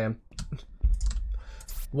 Goddamn.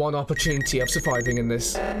 One opportunity of surviving in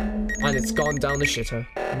this. And it's gone down the shitter.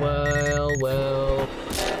 Well, well.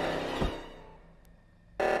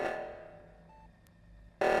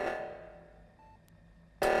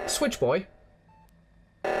 Switch boy.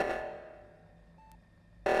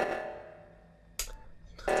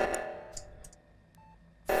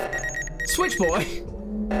 Switch boy.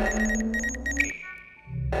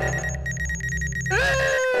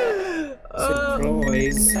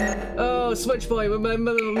 Surprise. Oh, Switch boy,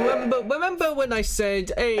 remember when I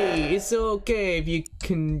said, hey, it's okay if you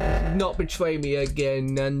can not betray me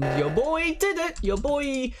again, and your boy did it. Your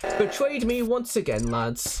boy betrayed me once again,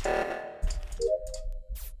 lads.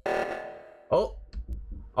 Oh.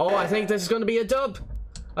 Oh, I think this is going to be a dub.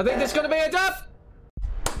 I think this is going to be a dub.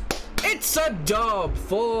 It's a dub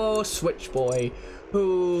for Switch Boy,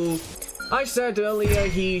 who I said earlier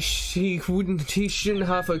he shouldn't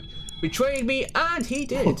have betrayed me, and he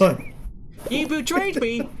did. What? He betrayed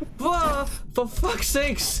me. For fuck's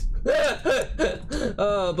sakes. But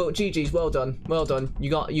GG's, well done, well done. You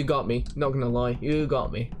got me. Not gonna lie, you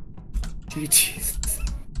got me. GG's.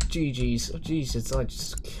 GG's. Oh, Jesus, I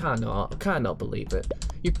just cannot believe it.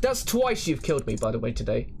 That's twice you've killed me, by the way,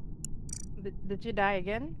 today. Did you die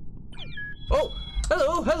again? Oh,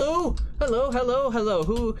 hello.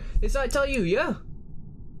 Who is that? Tell you, yeah?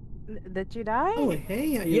 Did you die? Oh,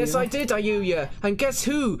 hey, Ayuya. Yes, I did, Ayuya. And guess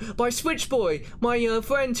who? My Switch Boy, my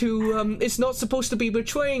friend who is not supposed to be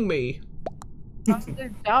betraying me.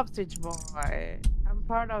 Good job, Switch Boy. I'm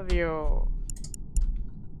proud of you.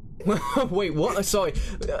 Wait, what? Sorry,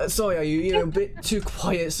 you're a bit too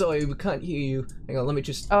quiet. Sorry, we can't hear you. Hang on, let me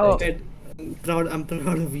just. Oh. Ted, I'm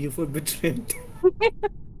proud of you for betraying.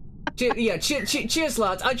 Cheers,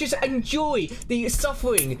 lads. I just enjoy the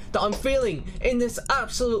suffering that I'm feeling in this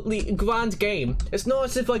absolutely grand game. It's not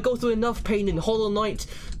as if I go through enough pain in Hollow Knight,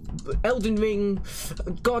 Elden Ring,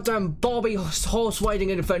 goddamn Barbie horse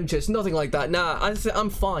riding adventures. Nothing like that. Nah, I'm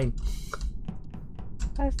fine.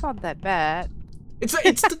 It's not that bad. It's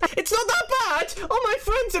not that bad. All my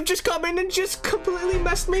friends have just come in and just completely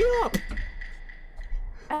messed me up.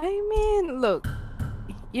 I mean, look.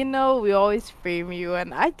 You know, we always frame you,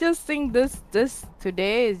 and I just think this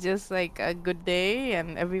today is just like a good day,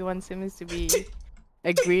 and everyone seems to be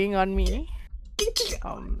agreeing on me.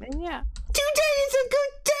 And yeah. Today is a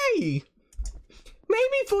good day.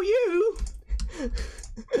 Maybe for you.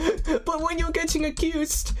 But when you're getting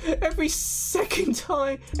accused every second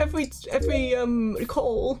time, every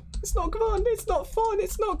call, it's not fun. It's not fun.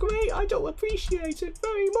 It's not great. I don't appreciate it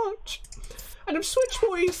very much. And if Switch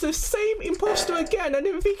Boy is the same imposter again, and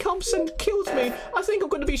if he comes and kills me, I think I'm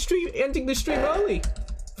going to be ending the stream early.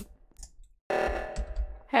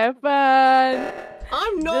 Have fun.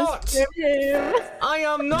 I'm not. Just him. I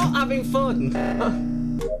am not having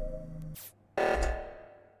fun.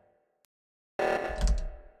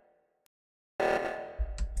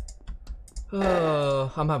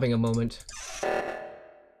 Oh, I'm having a moment.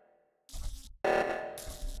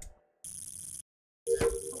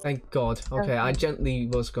 Thank God. Okay, I gently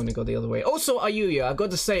was going to go the other way. Also, Ayuya, I've got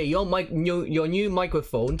to say, your new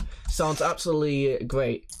microphone sounds absolutely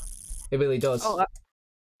great. It really does. Oh,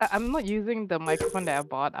 I'm not using the microphone that I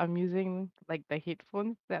bought. I'm using like the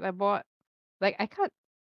headphones that I bought. Like I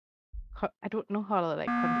don't know how to like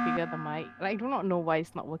configure the mic. Like, I do not know why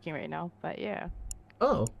it's not working right now. But yeah.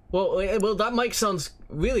 Oh, well, that mic sounds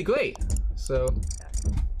really great. So.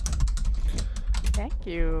 Thank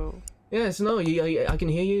you. Yes, no, I can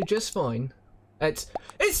hear you just fine. It's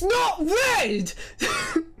not red!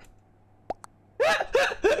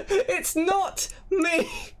 It's not me!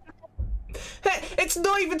 Hey, it's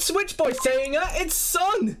not even Switchboy saying it, it's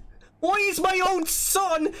Sun! Why is my own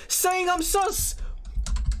son saying I'm sus?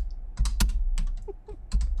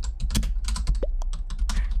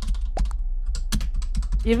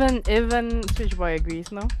 Even Switchboy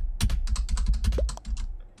agrees, no?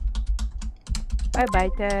 Bye bye,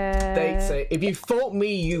 Ted. They say, if you fault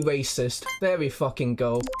me, you racist. There we fucking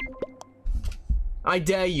go. I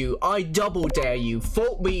dare you. I double dare you.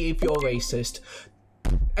 Fault me if you're racist.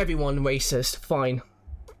 Everyone racist. Fine.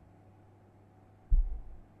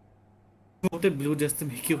 I voted blue just to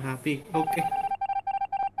make you happy. Okay.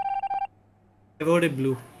 I voted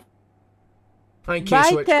blue. Thank you, Bye,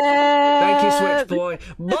 Switch. Ted. Thank you, Switchboy.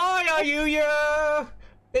 Bye, Ayuya!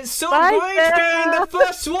 It's so Bye, great being the Ted.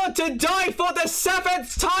 first one to die for the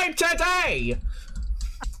 7th time today!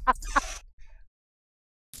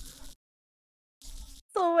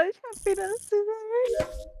 So much happiness today.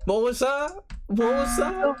 What was that? What was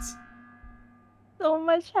that? So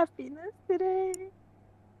much happiness today.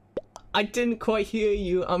 I didn't quite hear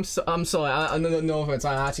you. I'm sorry. No offense.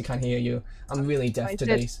 I actually can't hear you. I'm really deaf I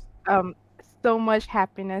today. said, so much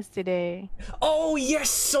happiness today. Oh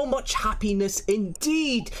yes, so much happiness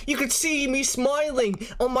indeed. You could see me smiling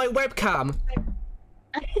on my webcam.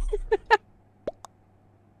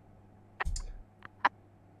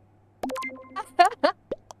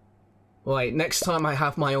 Right, next time I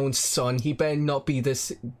have my own son, he better not be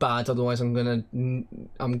this bad, otherwise I'm gonna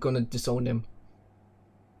disown him.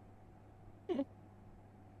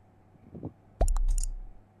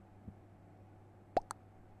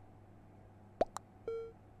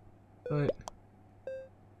 Right.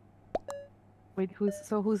 Wait, who's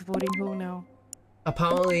voting who now?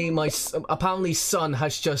 Apparently Sun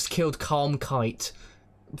has just killed Calm Kite.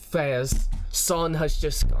 Fairs. Sun has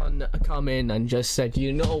just come in and just said,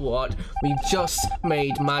 you know what? We've just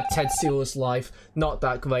made Mad Tetsuo's life not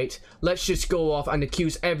that great. Let's just go off and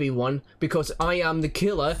accuse everyone because I am the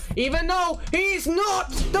killer, even though he's not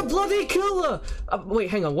the bloody killer! Wait,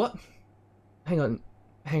 hang on, what? Hang on,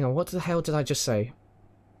 what the hell did I just say?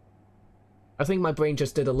 I think my brain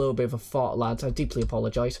just did a little bit of a fart, lads. I deeply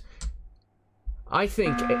apologise. I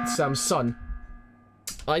think it's Sun.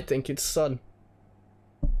 I think it's Sun.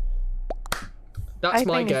 That's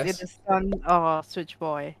my guess. It's either Sun or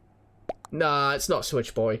Switchboy. Nah, it's not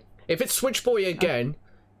Switchboy. If it's Switchboy again,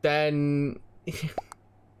 then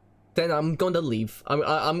I'm gonna leave.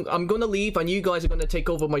 I'm gonna leave, and you guys are gonna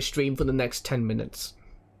take over my stream for the next 10 minutes.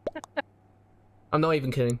 I'm not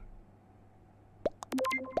even kidding.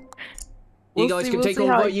 You guys can take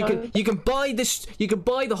over. You can buy this. You can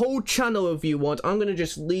buy the whole channel if you want. I'm gonna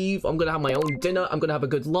just leave. I'm gonna have my own dinner. I'm gonna have a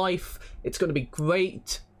good life. It's gonna be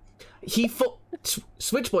great. He fought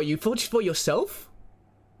Switchboy. You fought for yourself?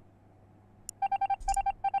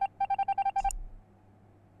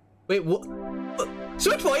 Wait, what?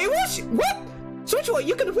 Switchboy, it was what? Switchboy,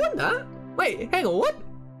 you could have won that. Wait, hang on, what?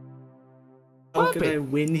 How could I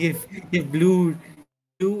win if blue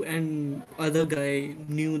and other guy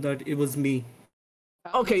knew that it was me?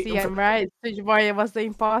 Okay, see, I'm right. Switchboy was the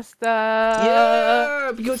imposter.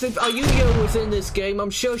 Yeah, because if Ayuya was in this game, I'm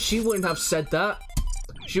sure she wouldn't have said that.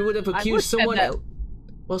 She would have accused someone else.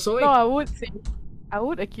 Well, sorry. No, I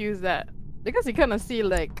would accuse that because you kind of see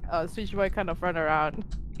like Switchboy kind of run around.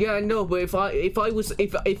 Yeah, I know, but if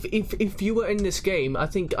you were in this game, I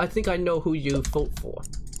think I know who you vote for.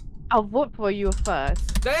 I'll vote for you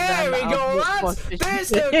first. There we go, lads! There's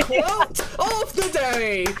the quote of the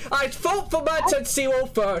day! I'd vote for Mad Tetsuo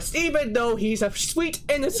first, even though he's a sweet,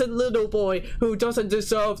 innocent little boy who doesn't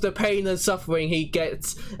deserve the pain and suffering he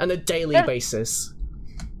gets on a daily basis.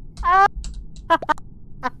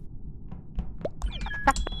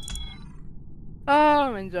 Oh,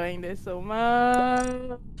 I'm enjoying this so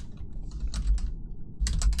much.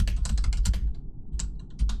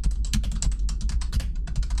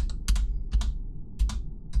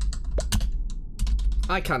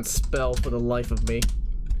 I can't spell for the life of me.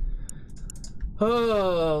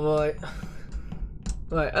 Oh, right.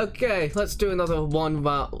 Right, okay, let's do another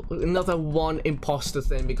one imposter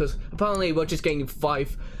thing, because apparently we're just getting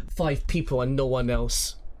five people and no one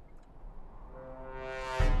else.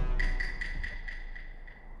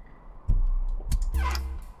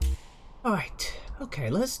 Alright,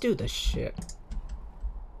 okay, let's do this shit.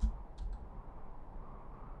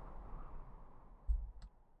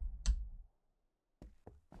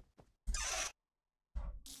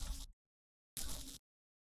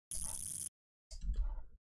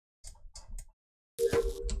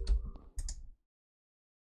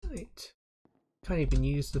 Right. Can't even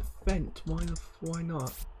use the vent. Why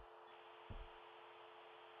not?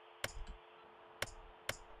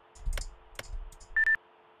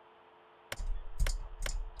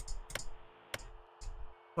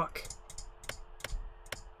 Fuck.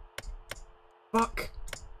 Fuck.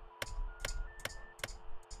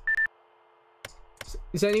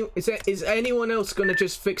 Is anyone else gonna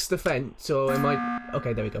just fix the fence, or am I?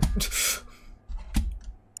 Okay, there we go.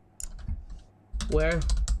 Where?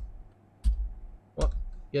 What?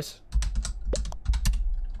 Yes.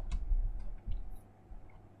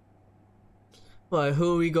 Right,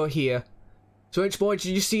 who we got here? Switchboard,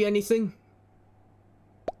 did you see anything?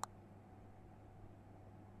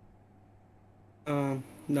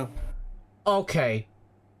 No. Okay.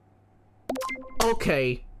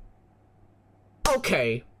 Okay.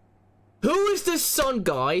 Okay. Who is this sun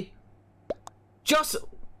guy? Just...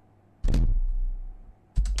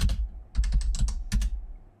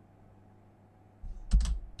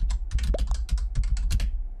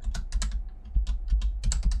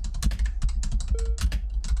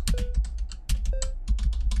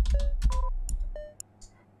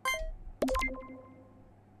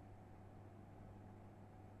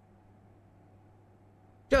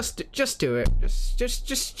 Just do it.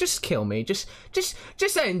 Just kill me. Just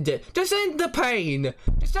end it. Just end the pain.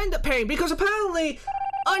 Just end the pain, because apparently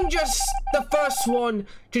I'm just the first one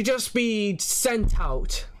to just be sent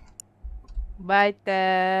out. Bye,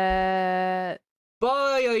 Dad.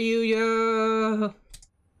 Bye, Ayuya.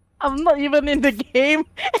 I'm not even in the game,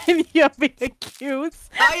 and you're being accused.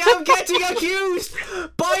 I am getting accused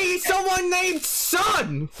by someone named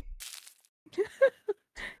Sun.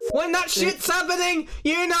 When that shit's happening,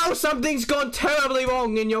 you know something's gone terribly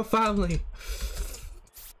wrong in your family.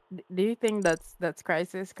 Do you think that's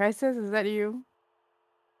Crisis? Crisis, is that you?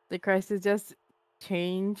 Did Crisis just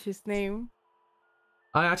change his name?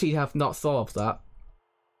 I actually have not thought of that.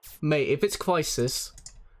 Mate, if it's Crisis,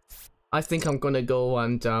 I think I'm gonna go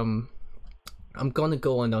and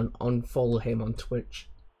unfollow him on Twitch.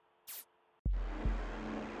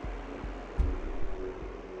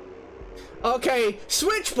 Okay,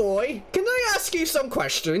 Switch Boy, can I ask you some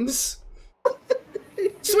questions?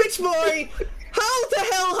 Switch Boy, how the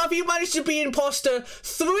hell have you managed to be imposter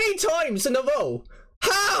 3 times in a row?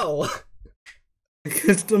 How?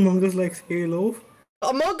 Because Among Us likes Halo.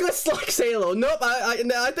 Among Us likes Halo. Nope,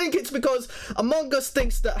 I think it's because Among Us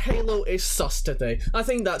thinks that Halo is sus today. I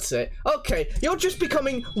think that's it. Okay, you're just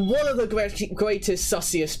becoming one of the greatest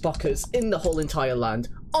sussiest fuckers in the whole entire land.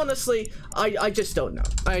 Honestly, I just don't know.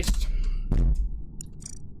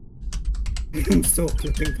 I'm so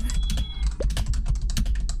flipping.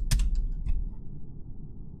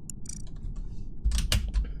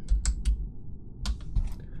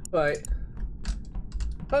 Right.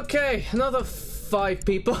 Okay, another 5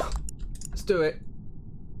 people. Let's do it.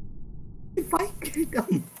 If I get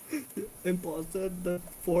imposter the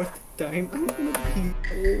 4th time, I'm gonna be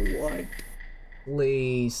oh what?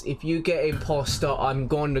 Please, if you get imposter, I'm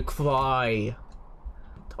going to cry.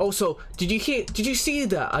 Also, did you see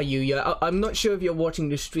that, Ayuya? I'm not sure if you're watching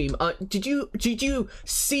the stream. Did you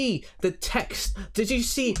see the text? Did you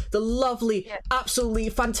see the lovely, absolutely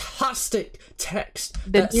fantastic text?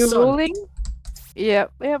 The new ruling?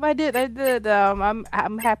 Yep, I did.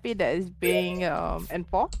 I'm happy that it's being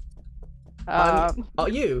enforced. Are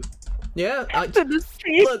you? Yeah.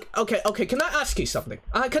 Look, okay. Can I ask you something?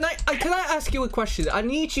 Can I ask you a question? I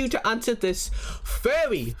need you to answer this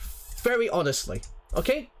very, very honestly.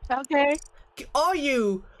 Okay? Okay. Are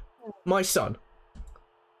you my son?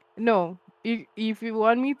 No. If you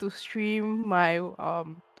want me to stream my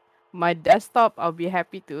my desktop, I'll be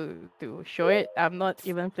happy to show it. I'm not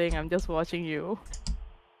even playing, I'm just watching you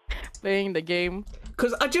playing the game.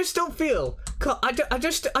 Cause I just don't feel I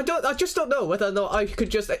just don't know whether or not I could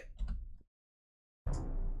just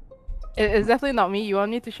It's definitely not me. You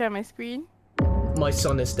want me to share my screen? My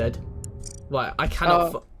son is dead. Right, I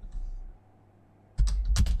cannot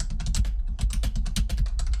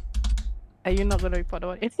Are you not gonna report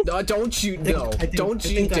about it? No, don't you know. I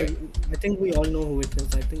think we all know who it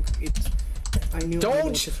is. I think it's... I knew...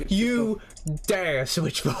 Don't you dare,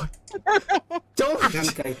 Switchboard. Don't...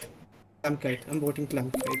 Clamkite. I'm voting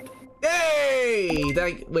Clamkite. Hey!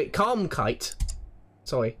 Wait, Calm Kite.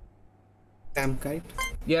 Sorry. Clamkite?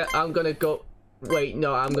 Yeah, I'm gonna go... Wait,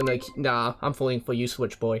 no, Nah, I'm falling for you,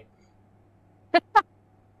 Switchboy.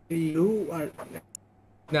 You are...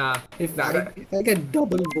 Nah. If I get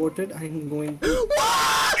double voted, I'm going to...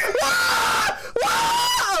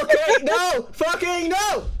 Okay, no! Fucking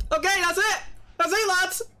no! Okay, that's it! That's it,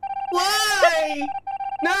 lads! Why?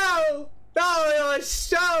 No! No, it's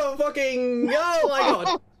so fucking... Oh my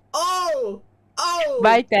god! Oh! Oh!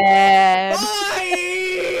 Bye, Dad!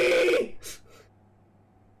 Bye!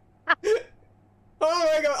 Oh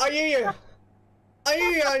my god, are you here?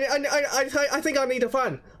 I think I need a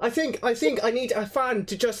fan. I think I need a fan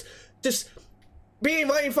to just be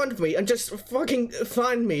right in front of me and just fucking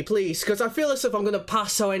fan me, please, because I feel as if I'm gonna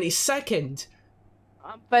pass out any second.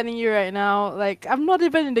 I'm fanning you right now. Like, I'm not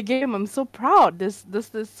even in the game. I'm so proud. This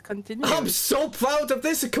continues. I'm so proud of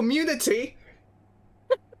this community.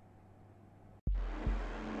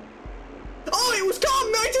 Oh, it was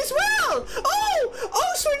Dark Knight as well.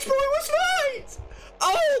 Oh, Switchboy was right.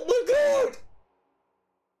 Oh my god.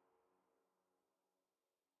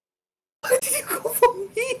 Why did you go for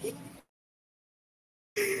me?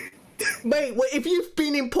 Mate, if you've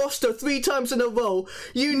been imposter 3 times in a row,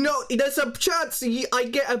 you know there's a chance I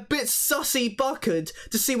get a bit sussy buckered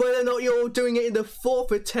to see whether or not you're doing it in the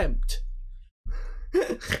 4th attempt.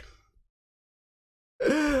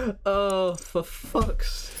 Oh, for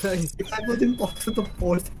fuck's sake. If I was imposter the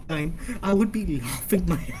 4th time, I would be laughing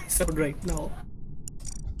my ass out right now.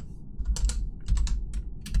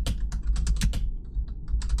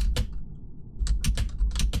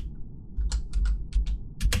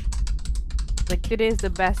 Like, today is the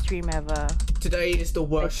best stream ever. Today is the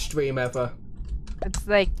worst stream ever. It's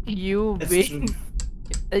like you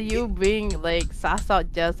being like sass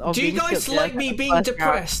out just. Or Do you being guys killed like just me at the being first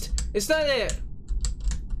depressed? Is that it?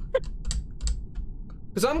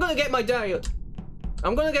 Because I'm gonna get my dad.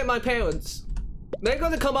 I'm gonna get my parents. They're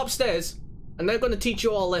gonna come upstairs and they're gonna teach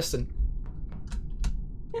you all a lesson.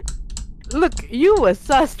 round. Look, you were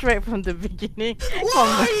sus right from the beginning.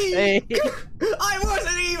 Why? I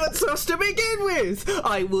wasn't even sus to begin with.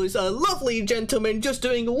 I was a lovely gentleman just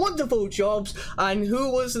doing wonderful jobs, and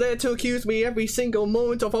who was there to accuse me every single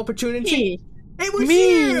moment of opportunity? Me. It was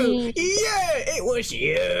you! Yeah, it was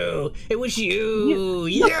you! It was you!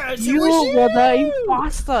 Yes, it was you! You were the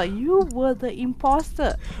imposter! You were the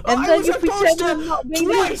imposter! And I then was you a pretended imposter not being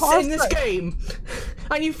the twice imposter! in this game!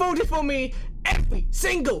 And you voted for me every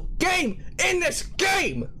single game in this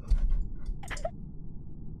game!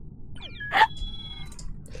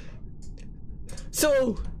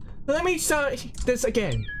 So, let me say this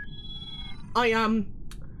again. I am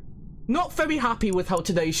not very happy with how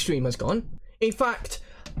today's stream has gone. In fact,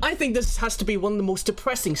 I think this has to be one of the most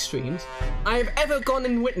depressing streams I have ever gone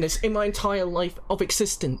and witnessed in my entire life of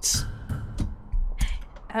existence.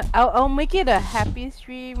 I'll make it a happy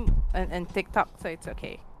stream and TikTok, so it's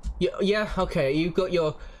okay. Yeah, okay, you got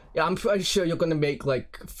your... Yeah, I'm pretty sure you're gonna make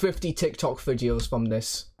like 50 TikTok videos from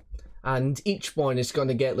this. And each one is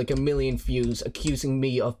gonna get like 1 million views accusing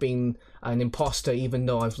me of being an imposter even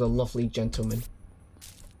though I was a lovely gentleman.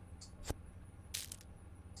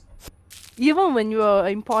 Even when you're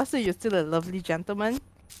an imposter, you're still a lovely gentleman.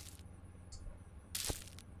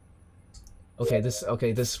 Okay, this it's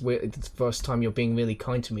the first time you're being really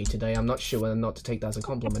kind to me today. I'm not sure whether or not to take that as a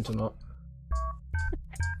compliment or not.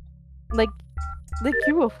 Like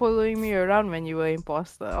you were following me around when you were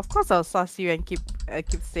imposter. Of course I'll suss you and keep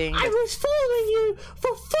saying I that. was following you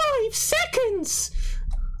for 5 seconds!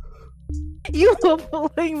 You were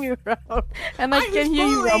following me around, and I can hear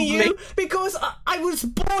you rumbling. Because I was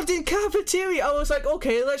bored in cafeteria. I was like,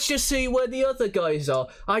 okay, let's just see where the other guys are.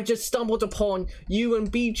 I just stumbled upon you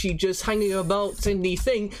and Beachy just hanging about in the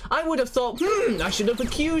thing. I would have thought, I should have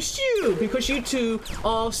accused you because you two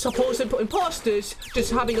are supposed imposters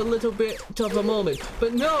just having a little bit of a moment.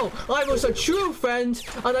 But no, I was a true friend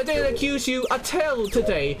and I didn't accuse you at all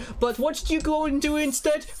today. But what did you go and do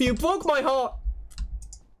instead? You broke my heart.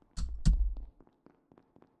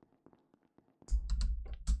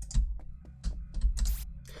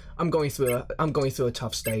 I'm going through a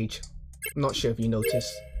tough stage. I'm not sure if you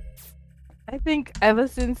noticed. I think ever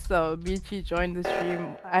since Beachy joined the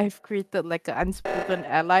stream, I've created like an unspoken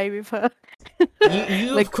ally with her.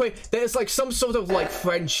 You like there's like some sort of like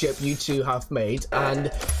friendship you two have made, and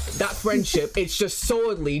that friendship it's just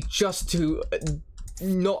solely just to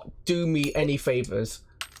not do me any favors.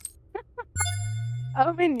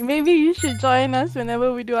 I mean, maybe you should join us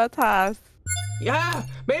whenever we do our tasks. Yeah,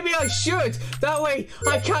 maybe I should. That way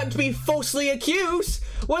I can't be falsely accused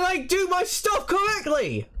when I do my stuff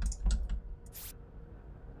correctly.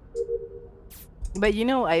 But you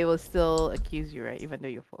know, I will still accuse you, right? Even though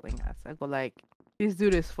you're following us, I go like, this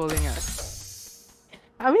dude is following us.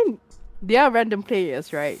 I mean, they are random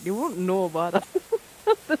players, right? They won't know about us.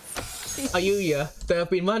 Ayuya, there have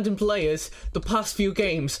been random players the past few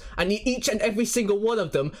games, and each and every single one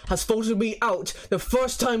of them has voted me out the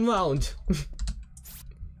first time round.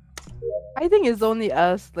 I think it's only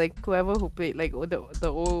us, like whoever who played, like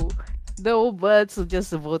the old birds who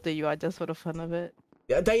just voted you out just for the fun of it.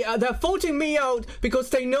 Yeah, they're voting me out because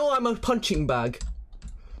they know I'm a punching bag.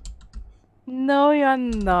 No, you're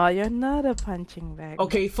not. You're not a punching bag.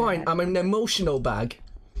 Okay, my fine. dad. I'm an emotional bag.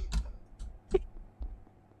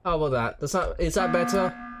 How about that? Is that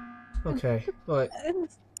better? Okay, right.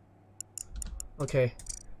 Okay.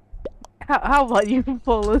 How about you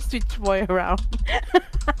follow Switch Boy around?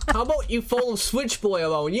 How about you follow Switch Boy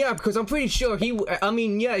around? Yeah, because I'm pretty sure he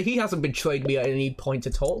hasn't betrayed me at any point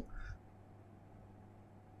at all.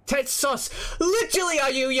 Ted Sus, literally,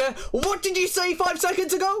 are you? Yeah. What did you say 5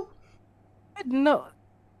 seconds ago? No.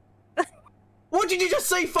 What did you just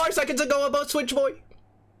say 5 seconds ago about Switch Boy?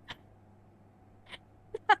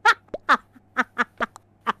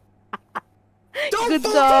 Don't Good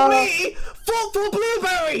vote dog. for me! Vote for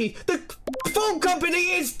Blueberry! The phone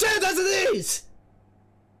company is dead as it is!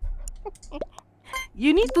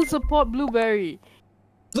 You need to support Blueberry.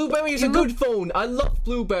 Blueberry is a good phone. I love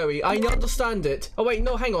Blueberry. I understand it. Oh wait,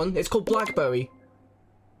 no, hang on. It's called Blackberry.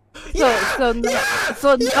 So no, you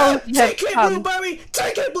have Take it, come. Blueberry!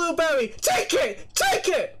 Take it, Blueberry! Take it! Take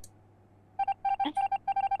it!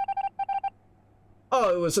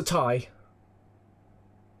 Oh, it was a tie.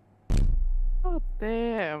 Oh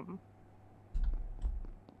damn.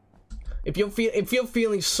 If you're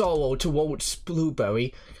feeling sorrow towards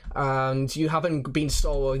Blueberry, and you haven't been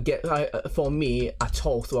sorrow for me at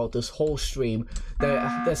all throughout this whole stream,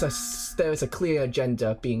 there is a clear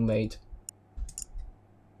agenda being made.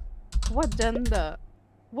 What gender?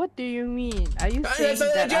 What do you mean? Are you saying There's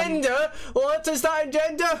an that agenda. What is that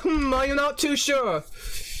agenda? Are you not too sure?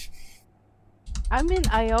 I mean,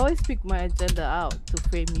 I always pick my agenda out to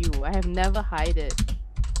frame you. I have never hide it.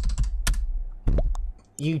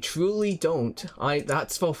 You truly don't.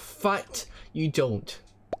 That's for fact. You don't.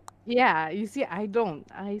 Yeah, you see, I don't.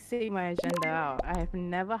 I say my agenda out. I have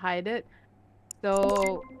never hide it.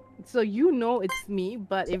 So you know it's me.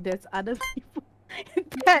 But if there's other people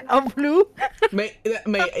that are blue, mate,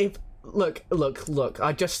 look.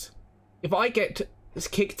 If I get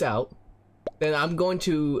kicked out, then I'm going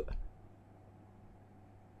to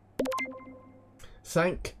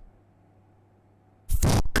thank.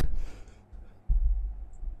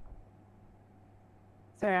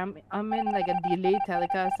 sorry, I'm in like a delayed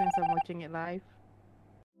telecast since I'm watching it live.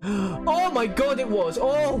 Oh my god, it was!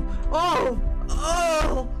 Oh!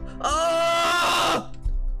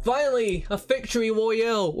 Finally, a victory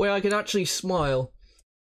royale where I can actually smile.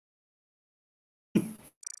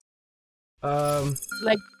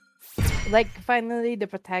 Like finally the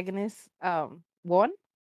protagonist won.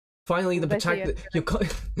 Finally, the Let's say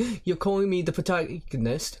protagonist. You're calling me the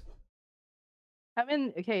protagonist? I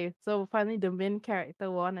mean, okay, so finally the main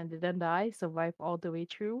character won and didn't die, survived all the way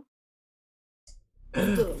through.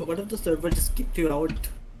 What if the server just kicked you out?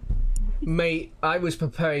 Mate, I was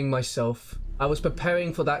preparing myself. I was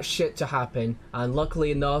preparing for that shit to happen, and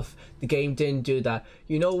luckily enough, the game didn't do that.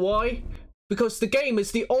 You know why? Because the game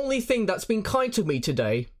is the only thing that's been kind to me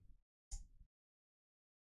today.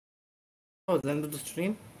 Oh, the end of the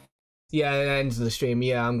stream? Yeah, it ends the stream.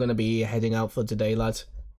 Yeah, I'm gonna be heading out for today, lads.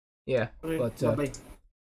 Yeah, Okay, but bye.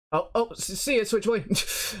 see you, Switch Boy.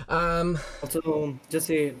 Also, just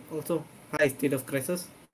say hi, state of crisis.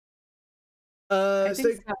 I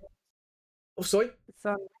think Oh, sorry.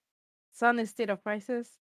 Sun is state of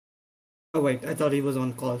crisis. Oh wait, I thought he was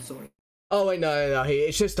on call. Sorry. Oh wait, no,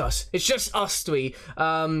 it's just us. It's just us three.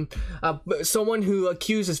 Someone who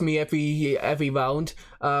accuses me every round.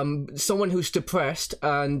 Someone who's depressed,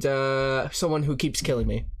 and someone who keeps killing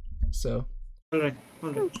me. So. Alright.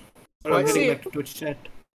 Right, I'm see getting ya. back to Twitch chat.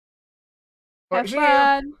 Have see ya.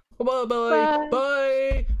 fun. Bye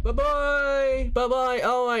bye. Bye.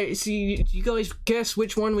 Alright, see, you guys guess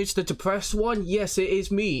which one was the depressed one? Yes, it is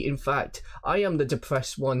me, in fact. I am the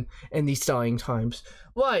depressed one in these dying times.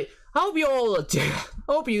 Right, hope you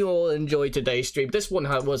all enjoyed today's stream. This one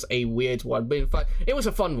was a weird one, but in fact, it was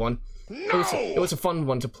a fun one. No! It was a fun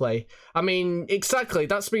one to play. I mean, exactly,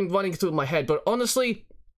 that's been running through my head, but honestly,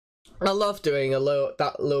 I love doing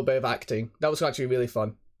that little bit of acting. That was actually really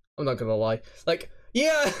fun. I'm not gonna lie. Like,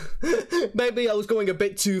 yeah, maybe I was going a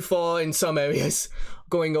bit too far in some areas,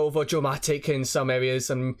 going over dramatic in some areas,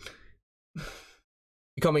 and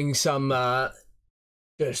becoming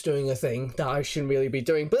just doing a thing that I shouldn't really be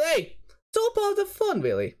doing. But hey, it's all part of the fun,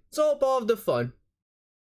 really. It's all part of the fun.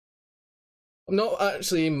 I'm not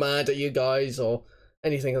actually mad at you guys or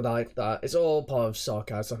anything like that. It's all part of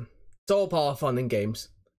sarcasm. It's all part of fun and games.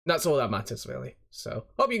 That's all that matters, really. So,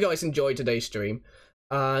 hope you guys enjoyed today's stream.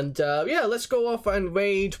 And yeah, let's go off and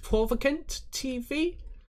raid Provocant TV.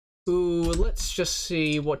 Ooh, let's just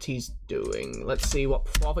see what he's doing. Let's see what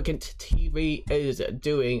Provocant TV is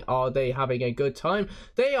doing. Are they having a good time?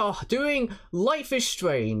 They are doing Life is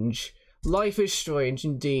Strange. Life is strange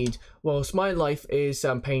indeed. Whilst my life is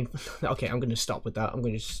painful. Okay, I'm gonna stop with that. I'm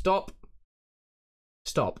gonna stop.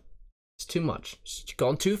 Stop. It's too much. It's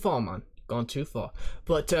gone too far, man. Gone too far.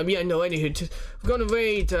 But yeah, no. Anywho, we're gonna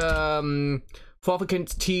raid Propagant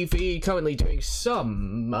TV. Currently doing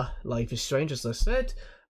some Life is Strange, as I said.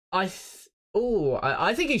 I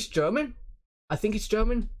think he's German. I think it's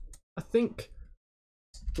German. I think.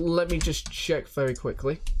 Let me just check very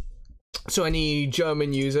quickly. So any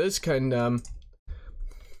German users can,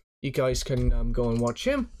 you guys can go and watch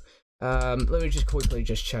him. Let me just quickly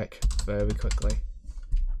check very quickly.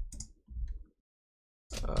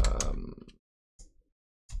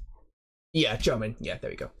 Yeah, German. Yeah, there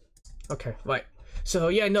we go. Okay, right. So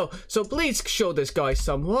yeah, no. So please show this guy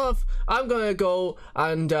some love. I'm gonna go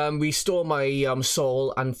and restore my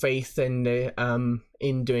soul and faith in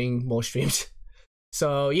doing more streams.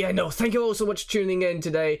 So yeah, no, thank you all so much for tuning in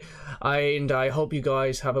today, and I hope you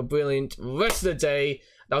guys have a brilliant rest of the day.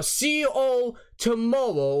 And I'll see you all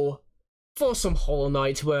tomorrow for some Hollow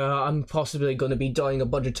Knight, where I'm possibly going to be dying a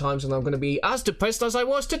bunch of times, and I'm going to be as depressed as I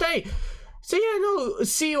was today. So yeah, no,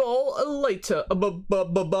 see you all later.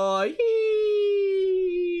 Bye.